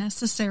members are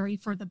necessary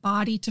for the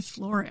body to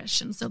flourish.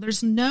 And so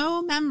there's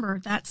no member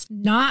that's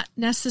not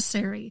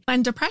necessary.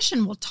 And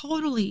depression will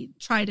totally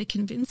try to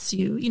convince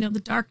you, the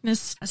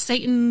darkness,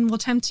 Satan will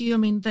tempt you. I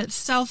mean, the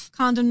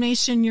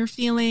self-condemnation you're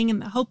feeling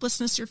and the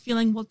hopelessness you're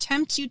feeling will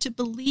tempt you to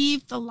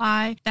believe the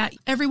lie that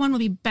everyone will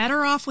be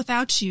better off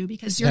without you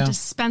because you're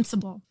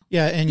dispensable.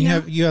 Yeah, and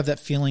you have that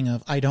feeling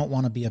of, I don't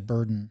want to be a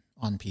burden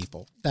on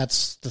people.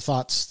 That's the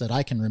thoughts that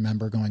I can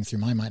remember going through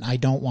my mind. I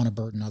don't want to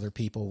burden other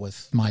people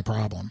with my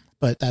problem.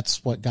 But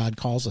that's what God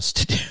calls us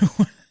to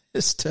do,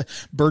 is to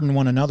burden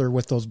one another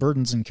with those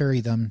burdens and carry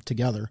them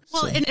together.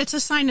 Well, and it's a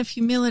sign of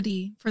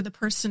humility for the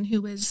person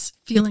who is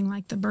feeling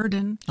like the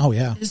burden. Oh,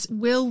 yeah. Is,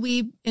 will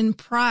we, in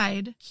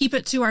pride, keep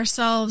it to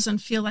ourselves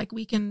and feel like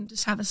we can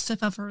just have a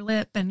stiff upper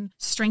lip and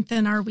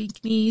strengthen our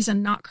weak knees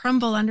and not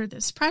crumble under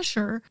this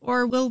pressure?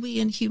 Or will we,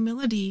 in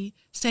humility,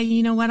 say,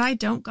 you know what, I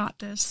don't got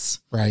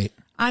this. Right.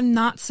 I'm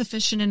not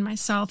sufficient in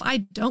myself. I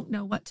don't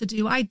know what to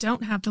do. I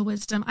don't have the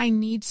wisdom. I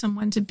need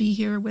someone to be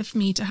here with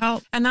me to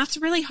help. And that's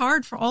really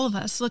hard for all of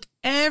us. Look,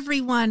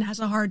 everyone has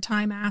a hard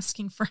time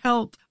asking for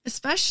help,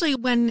 especially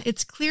when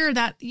it's clear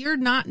that you're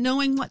not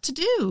knowing what to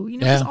do.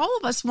 Because all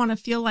of us want to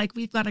feel like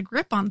we've got a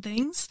grip on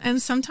things. And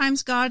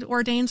sometimes God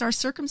ordains our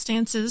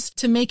circumstances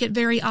to make it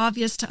very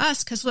obvious to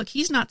us. Because look,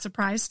 he's not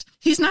surprised.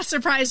 He's not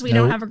surprised we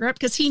don't have a grip,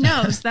 because he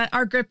knows that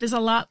our grip is a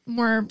lot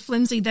more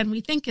flimsy than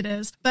we think it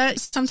is. But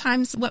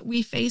sometimes what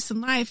we face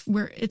in life,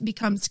 where it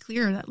becomes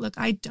clear that, look,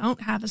 I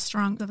don't have as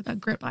strong of a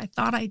grip I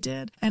thought I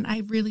did, and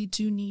I really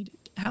do need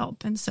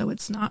help. And so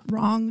it's not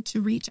wrong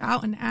to reach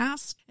out and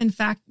ask. In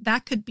fact,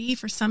 that could be,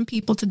 for some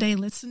people today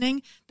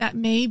listening, that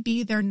may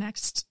be their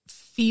next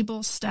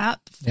feeble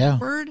step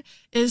forward,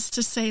 is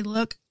to say,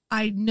 look,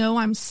 I know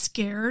I'm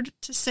scared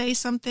to say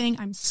something.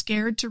 I'm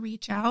scared to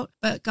reach out,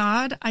 but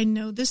God, I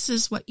know this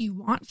is what you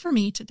want for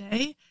me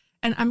today,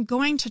 and I'm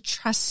going to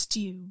trust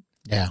you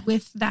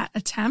with that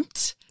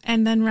attempt,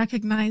 and then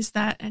recognize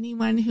that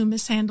anyone who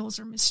mishandles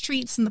or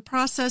mistreats in the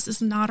process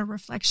is not a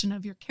reflection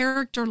of your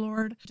character,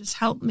 Lord. Just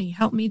help me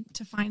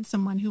to find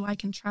someone who I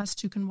can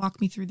trust, who can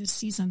walk me through this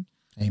season.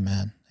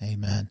 Amen.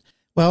 Amen.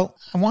 Well,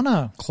 I want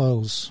to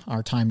close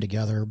our time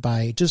together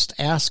by just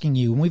asking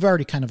you, and we've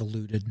already kind of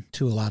alluded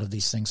to a lot of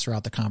these things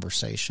throughout the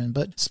conversation,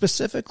 but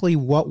specifically,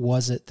 what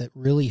was it that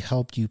really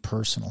helped you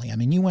personally? I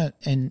mean, you went,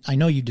 and I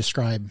know you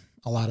describe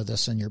a lot of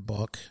this in your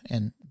book,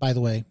 and by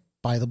the way,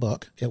 buy the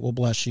book. It will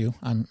bless you,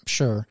 I'm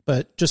sure.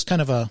 But just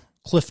kind of a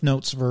Cliff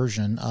Notes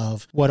version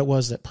of what it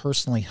was that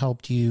personally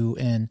helped you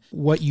and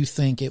what you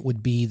think it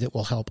would be that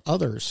will help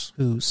others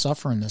who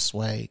suffer in this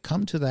way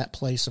come to that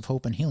place of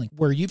hope and healing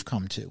where you've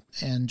come to,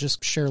 and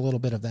just share a little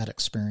bit of that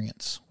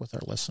experience with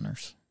our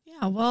listeners.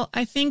 Well,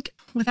 I think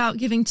without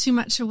giving too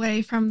much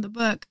away from the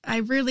book, I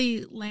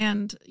really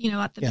land,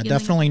 at the beginning.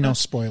 Definitely no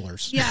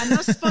spoilers.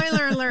 No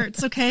spoiler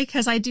alerts, okay?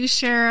 Because I do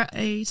share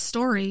a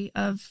story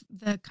of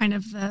the kind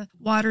of the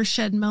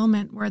watershed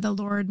moment where the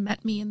Lord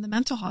met me in the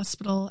mental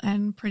hospital,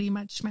 and pretty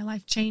much my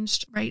life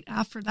changed right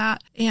after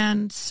that.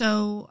 And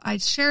so I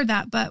share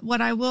that, but what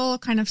I will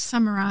kind of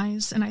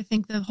summarize, and I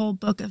think the whole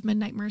book of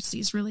Midnight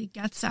Mercies really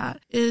gets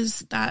at, is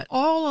that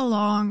all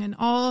along in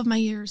all of my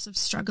years of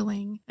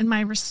struggling, and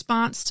my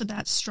response to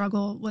that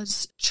struggle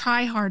was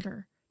try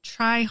harder,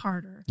 try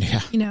harder.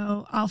 Yeah.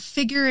 I'll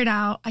figure it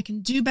out. I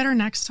can do better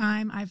next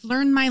time. I've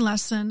learned my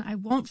lesson. I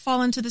won't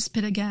fall into this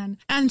pit again.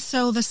 And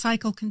so the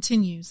cycle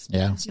continues.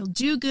 Yeah. Because you'll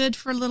do good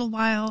for a little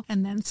while,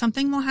 and then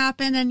something will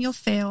happen and you'll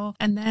fail.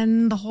 And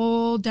then the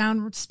whole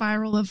downward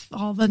spiral of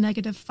all the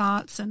negative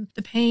thoughts and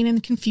the pain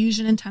and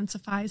confusion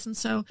intensifies. And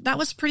so that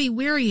was pretty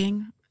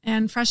wearying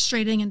and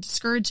frustrating and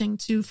discouraging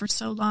too for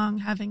so long,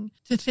 having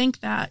to think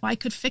that I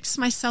could fix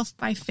myself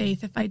by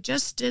faith. If I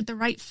just did the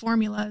right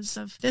formulas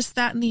of this,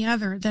 that, and the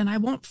other, then I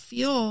won't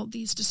feel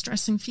these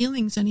distressing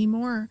feelings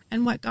anymore.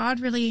 And what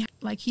God really,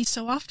 like he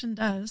so often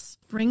does,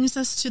 brings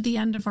us to the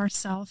end of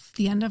ourself,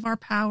 the end of our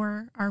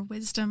power, our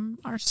wisdom,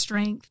 our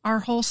strength, our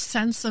whole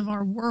sense of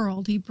our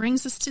world. He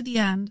brings us to the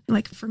end.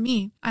 Like for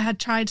me, I had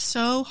tried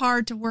so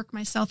hard to work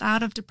myself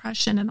out of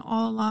depression, and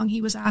all along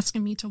he was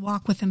asking me to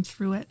walk with him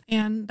through it.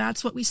 And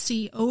that's what we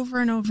see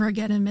over and over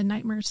again in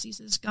Midnight Mercies,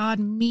 is God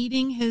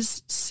meeting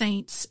his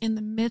saints in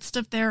the midst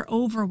of their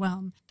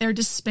overwhelm, their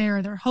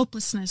despair, their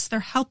hopelessness,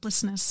 their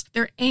helplessness,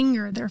 their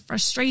anger, their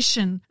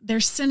frustration, their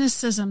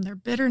cynicism, their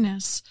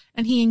bitterness.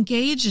 And he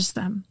engages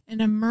them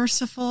in a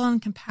merciful and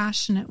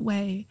compassionate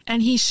way.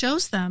 And he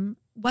shows them,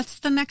 what's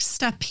the next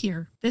step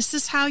here? This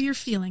is how you're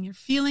feeling. You're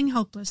feeling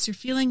hopeless. You're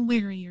feeling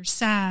weary. You're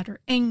sad or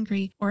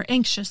angry or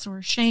anxious or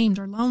ashamed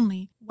or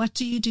lonely. What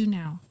do you do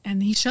now?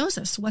 And he shows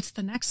us what's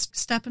the next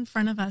step in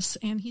front of us.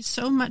 And he's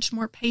so much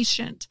more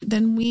patient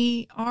than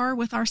we are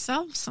with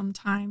ourselves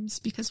sometimes,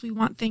 because we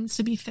want things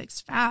to be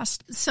fixed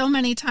fast. So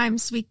many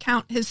times we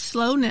count his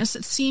slowness.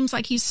 It seems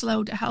like he's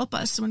slow to help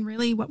us, when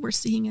really what we're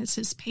seeing is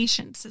his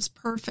patience, his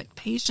perfect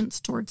patience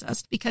towards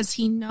us, because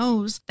he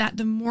knows that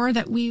the more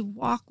that we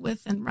walk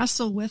with and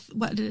wrestle with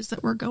what it is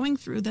that we're going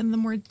through, then the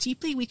more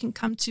deeply we can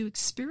come to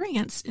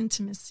experience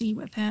intimacy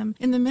with him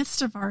in the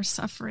midst of our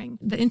suffering.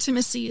 The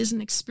intimacy is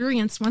an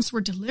experience once we're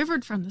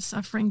delivered from the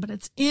suffering, but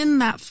it's in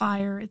that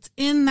fire, it's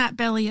in that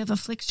belly of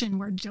affliction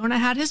where Jonah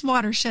had his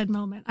watershed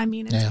moment. I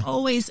mean, it's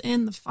always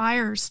in the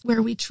fires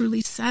where we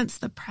truly sense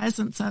the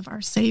presence of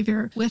our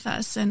Savior with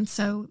us. And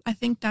so I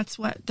think that's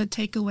what the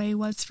takeaway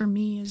was for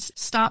me, is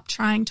stop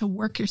trying to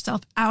work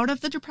yourself out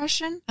of the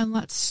depression, and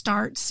let's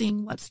start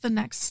seeing what's the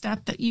next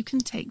step that you can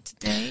take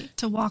today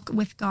to walk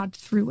with God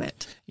through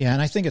it. Yeah,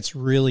 and I think it's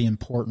really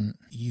important.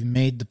 You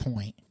made the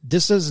point.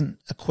 This isn't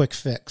a quick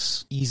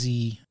fix,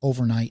 easy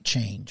overnight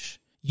change.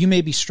 You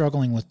may be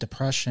struggling with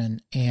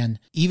depression, and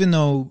even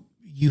though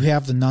you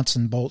have the nuts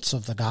and bolts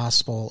of the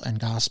gospel and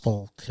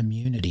gospel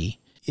community,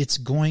 it's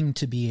going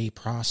to be a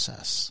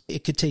process.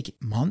 It could take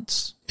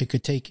months. It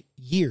could take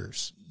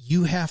years.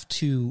 You have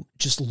to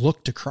just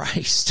look to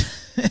Christ,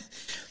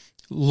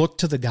 look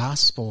to the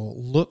gospel,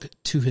 look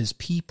to his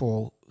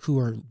people who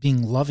are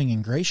being loving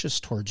and gracious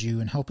towards you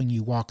and helping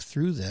you walk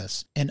through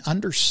this, and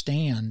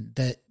understand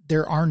that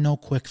there are no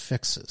quick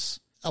fixes.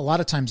 A lot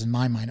of times in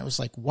my mind, it was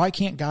like, why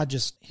can't God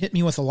just hit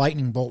me with a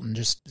lightning bolt and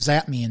just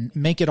zap me and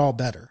make it all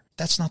better?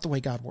 That's not the way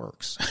God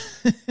works.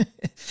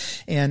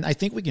 And I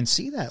think we can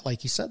see that,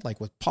 like you said, like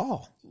with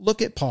Paul.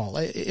 Look at Paul.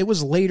 It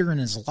was later in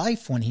his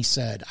life when he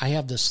said, I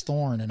have this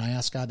thorn and I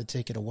asked God to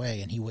take it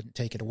away, and he wouldn't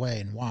take it away.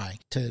 And why?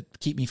 To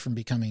keep me from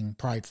becoming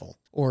prideful.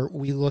 Or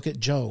we look at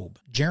Job,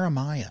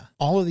 Jeremiah,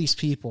 all of these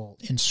people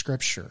in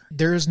Scripture.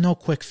 There is no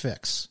quick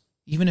fix.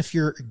 Even if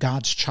you're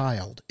God's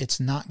child, it's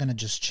not going to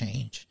just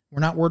change.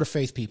 We're not word of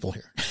faith people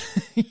here.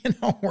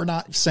 We're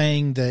not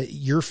saying that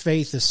your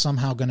faith is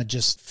somehow going to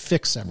just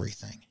fix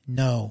everything.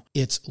 No,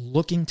 it's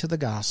looking to the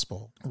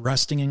gospel,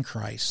 resting in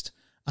Christ,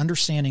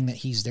 understanding that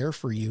he's there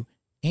for you,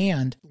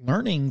 and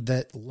learning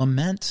that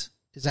lament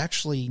is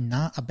actually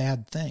not a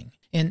bad thing.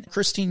 And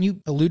Christine,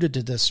 you alluded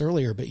to this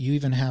earlier, but you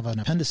even have an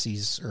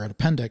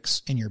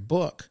appendix in your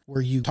book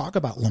where you talk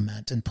about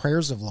lament and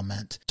prayers of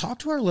lament. Talk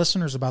to our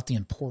listeners about the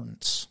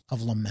importance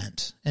of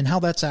lament and how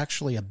that's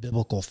actually a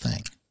biblical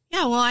thing.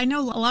 Yeah, well, I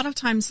know a lot of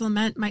times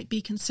lament might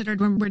be considered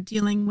when we're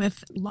dealing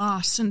with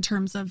loss in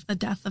terms of the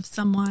death of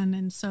someone.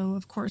 And so,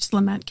 of course,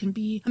 lament can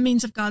be a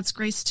means of God's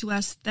grace to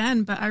us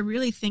then. But I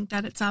really think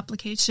that its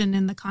application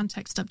in the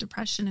context of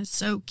depression is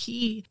so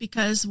key,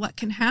 because what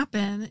can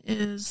happen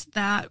is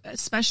that,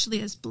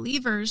 especially as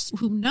believers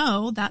who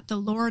know that the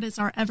Lord is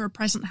our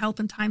ever-present help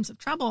in times of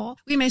trouble,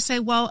 we may say,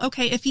 well,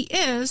 okay, if he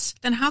is,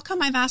 then how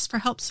come I've asked for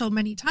help so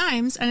many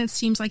times and it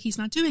seems like he's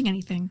not doing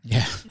anything?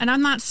 Yeah. And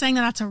I'm not saying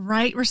that that's a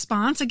right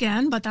response again,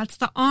 but that's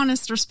the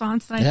honest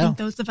response that I think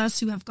those of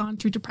us who have gone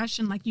through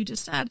depression, like you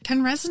just said,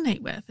 can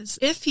resonate with. Is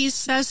if he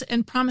says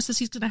and promises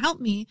he's going to help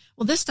me,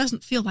 well, this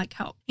doesn't feel like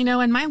help.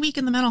 And my week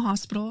in the mental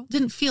hospital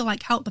didn't feel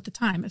like help at the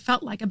time. It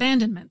felt like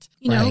abandonment,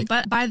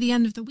 but by the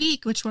end of the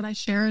week, which what I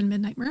share in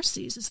Midnight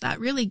Mercies is that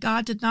really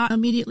God did not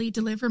immediately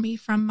deliver me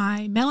from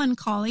my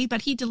melancholy,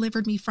 but he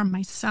delivered me from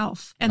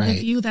myself and the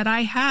view that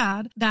I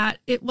had that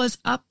it was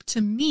up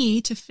to me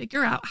to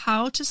figure out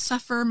how to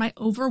suffer my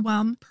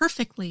overwhelm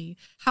perfectly,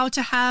 how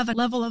to have have a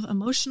level of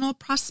emotional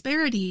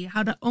prosperity,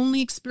 how to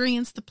only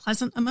experience the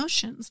pleasant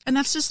emotions. And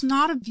that's just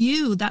not a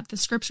view that the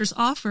scriptures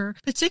offer,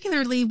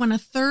 particularly when a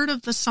third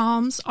of the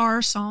Psalms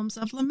are Psalms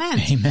of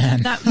lament.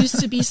 Amen. That used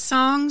to be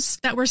songs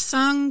that were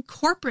sung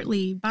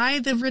corporately by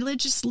the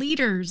religious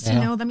leaders.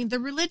 Yeah. The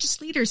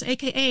religious leaders,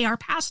 aka our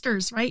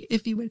pastors, right?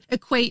 If you would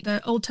equate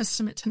the Old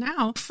Testament to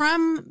now,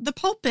 from the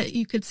pulpit,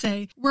 you could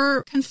say,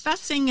 were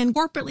confessing and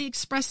corporately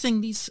expressing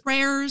these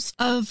prayers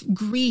of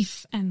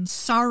grief and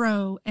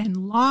sorrow and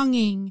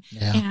longing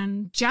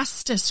and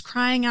justice,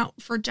 crying out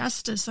for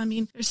justice.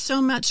 There's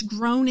so much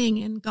groaning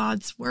in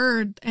God's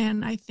word.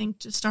 And I think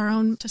just our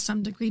own, to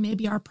some degree,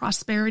 maybe our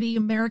prosperity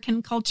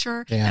American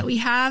culture that we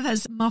have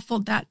has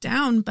muffled that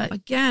down. But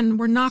again,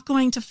 we're not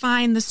going to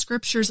find the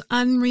scriptures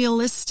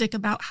unrealistic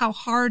about how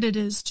hard it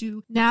is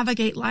to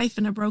navigate life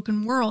in a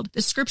broken world.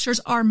 The scriptures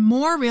are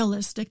more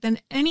realistic than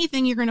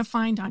anything you're going to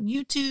find on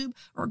YouTube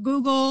or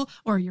Google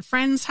or your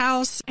friend's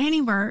house,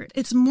 anywhere.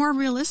 It's more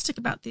realistic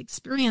about the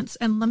experience,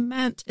 and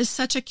lament is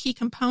such a key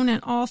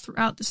component all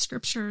throughout the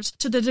scriptures,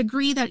 to the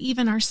degree that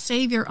even our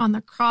Savior on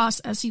the cross,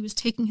 as he was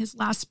taking his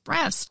last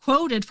breaths,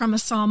 quoted from a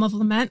psalm of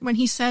lament when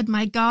he said,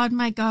 my God,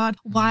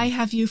 why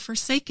have you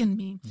forsaken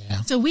me?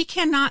 Yeah. So we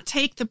cannot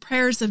take the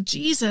prayers of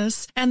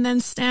Jesus and then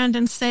stand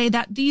and say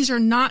that these are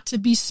not to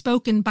be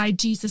spoken by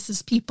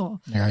Jesus's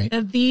people. Right.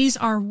 That these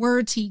are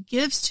words he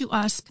gives to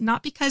us,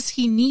 not because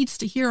he needs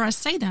to hear us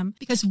say them,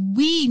 because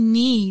we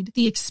need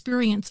the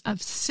experience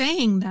of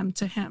saying them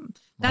to him.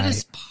 That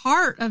is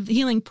part of the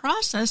healing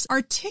process,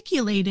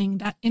 articulating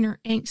that inner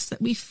angst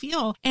that we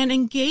feel and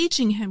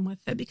engaging him with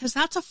it, because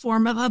that's a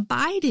form of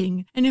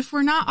abiding. And if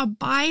we're not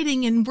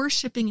abiding and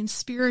worshiping in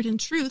spirit and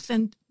truth,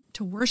 and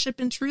to worship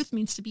in truth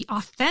means to be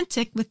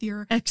authentic with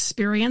your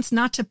experience,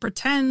 not to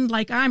pretend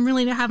like I'm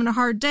really having a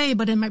hard day,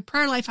 but in my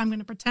prayer life, I'm going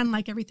to pretend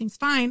like everything's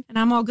fine and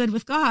I'm all good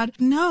with God.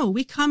 No,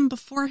 we come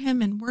before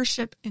him and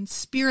worship in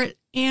spirit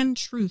and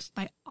truth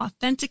by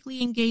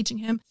authentically engaging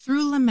him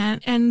through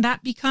lament. And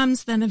that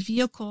becomes then a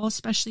vehicle,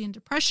 especially in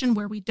depression,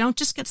 where we don't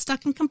just get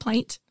stuck in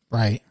complaint.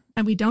 Right.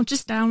 And we don't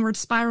just downward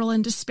spiral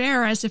in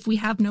despair as if we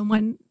have no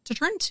one to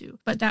turn to,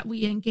 but that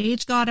we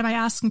engage God by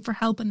asking for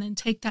help and then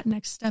take that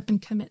next step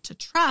and commit to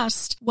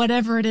trust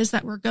whatever it is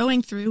that we're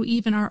going through,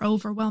 even our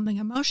overwhelming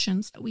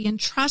emotions. We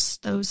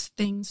entrust those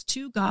things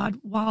to God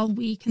while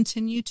we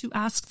continue to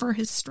ask for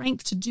his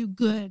strength to do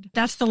good.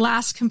 That's the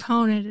last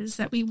component, is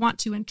that we want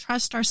to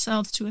entrust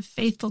ourselves to a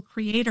faithful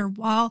creator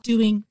while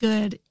doing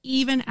good,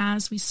 even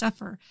as we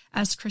suffer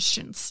as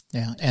Christians.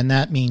 Yeah. And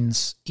that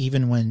means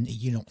even when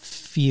you don't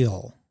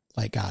feel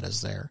like God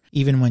is there,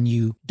 even when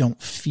you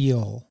don't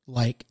feel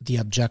like the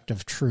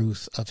objective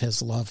truth of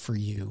his love for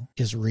you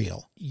is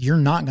real, you're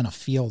not going to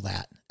feel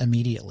that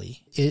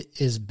immediately.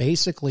 It is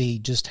basically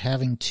just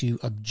having to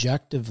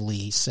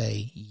objectively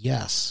say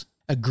yes,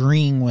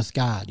 agreeing with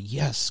God.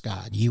 Yes,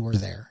 God, you are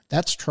there.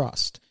 That's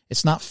trust.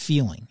 It's not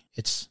feeling.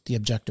 It's the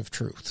objective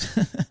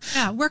truth.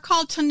 Yeah, we're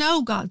called to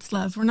know God's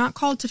love. We're not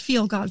called to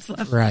feel God's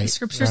love. Right. The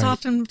scriptures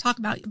often talk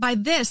about, by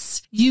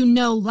this you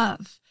know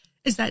love,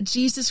 is that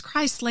Jesus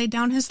Christ laid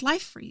down his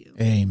life for you.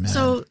 Amen.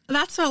 So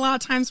that's what a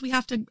lot of times we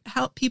have to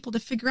help people to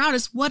figure out,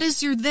 is what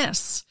is your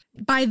this?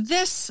 By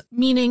this,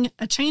 meaning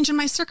a change in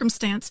my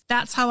circumstance,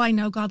 that's how I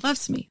know God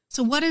loves me.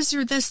 So what is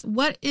your this?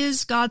 What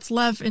is God's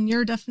love in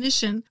your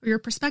definition or your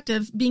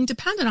perspective being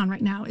dependent on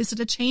right now? Is it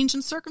a change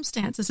in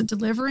circumstance? Is it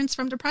deliverance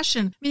from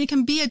depression? It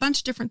can be a bunch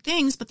of different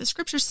things, but the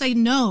scriptures say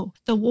no.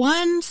 The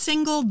one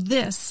single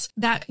this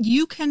that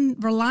you can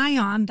rely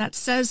on that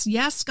says,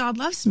 yes, God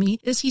loves me,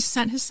 is he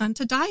sent his son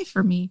to die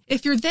for me.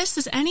 If your this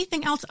is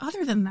anything else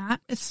other than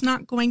that, it's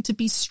not going to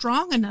be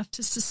strong enough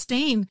to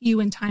sustain you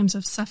in times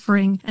of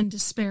suffering and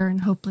despair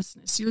and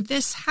hopelessness. Your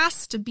this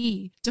has to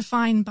be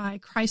defined by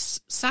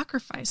Christ's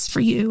sacrifice for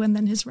you and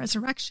then his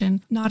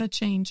resurrection, not a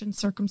change in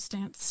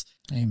circumstance.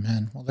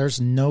 Amen. Well,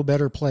 there's no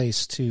better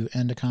place to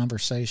end a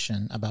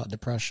conversation about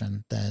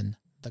depression than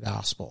the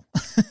gospel,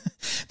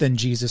 than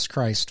Jesus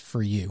Christ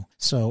for you.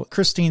 So,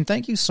 Christine,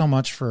 thank you so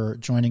much for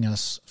joining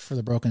us for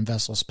the Broken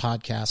Vessels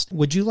podcast.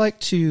 Would you like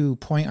to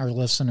point our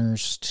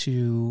listeners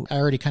to, I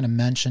already kind of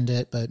mentioned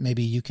it, but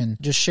maybe you can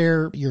just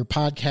share your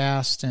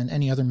podcast and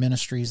any other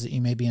ministries that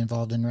you may be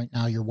involved in right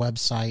now, your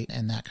website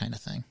and that kind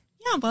of thing?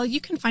 Yeah, well, you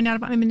can find out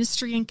about my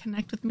ministry and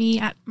connect with me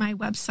at my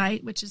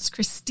website, which is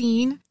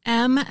Christine,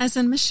 M as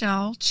in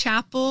Michelle,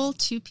 Chappell,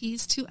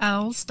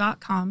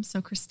 2Ps2Ls.com. So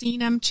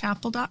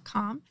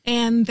ChristineMChappell.com.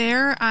 And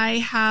there I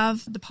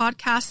have the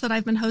podcast that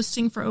I've been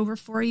hosting for over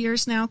 4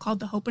 years now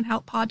called the Hope and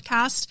Help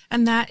Podcast.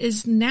 And that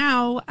is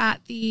now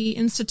at the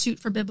Institute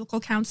for Biblical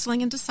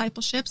Counseling and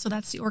Discipleship. So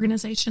that's the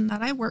organization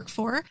that I work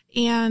for.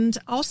 And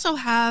also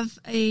have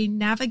a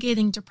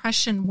Navigating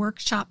Depression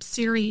workshop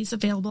series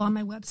available on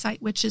my website,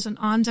 which is an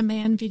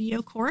on-demand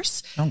video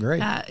course. Oh, great.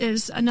 That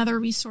is another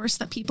resource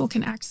that people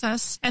can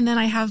access. And then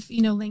I have,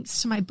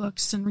 links to my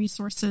books and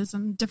resources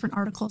and different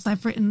articles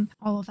I've written.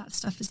 All of that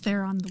stuff is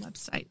there on the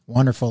website.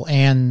 Wonderful.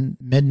 And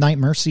Midnight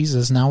Mercies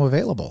is now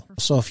available.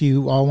 So if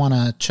you all want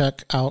to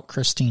check out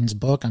Christine's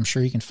book, I'm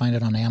sure you can find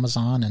it on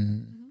Amazon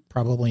and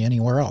probably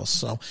anywhere else.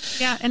 So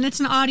yeah, and it's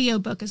an audio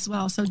book as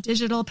well. So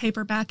digital,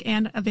 paperback,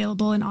 and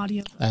available in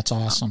audio. That's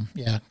awesome.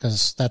 Yeah,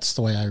 because that's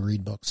the way I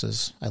read books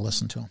is I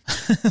listen to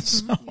them.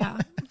 So, yeah.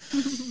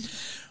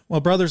 Well,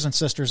 brothers and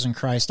sisters in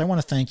Christ, I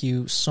want to thank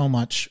you so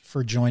much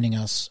for joining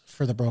us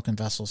for the Broken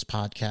Vessels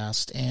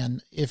podcast.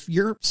 And if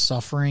you're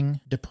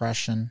suffering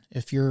depression,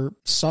 if you're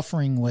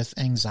suffering with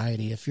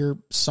anxiety, if you're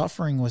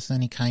suffering with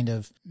any kind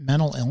of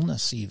mental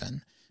illness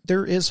even,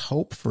 there is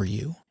hope for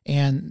you.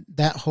 And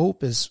that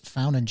hope is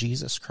found in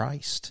Jesus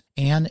Christ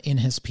and in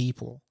his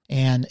people.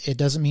 And it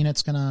doesn't mean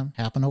it's going to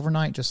happen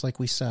overnight, just like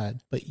we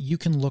said, but you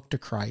can look to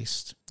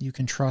Christ. You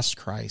can trust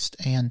Christ,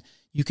 and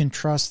you can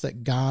trust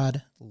that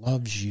God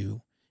loves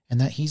you and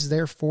that he's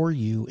there for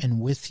you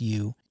and with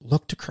you.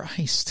 Look to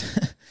Christ.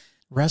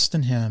 Rest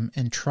in him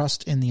and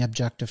trust in the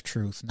objective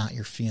truth, not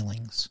your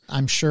feelings.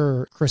 I'm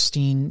sure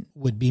Christine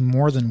would be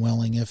more than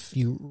willing if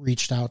you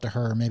reached out to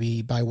her,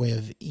 maybe by way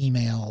of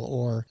email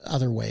or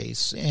other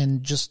ways,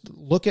 and just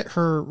look at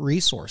her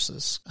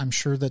resources. I'm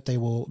sure that they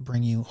will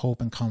bring you hope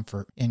and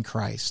comfort in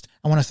Christ.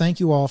 I want to thank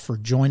you all for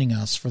joining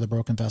us for the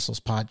Broken Vessels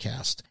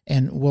podcast,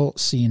 and we'll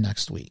see you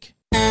next week.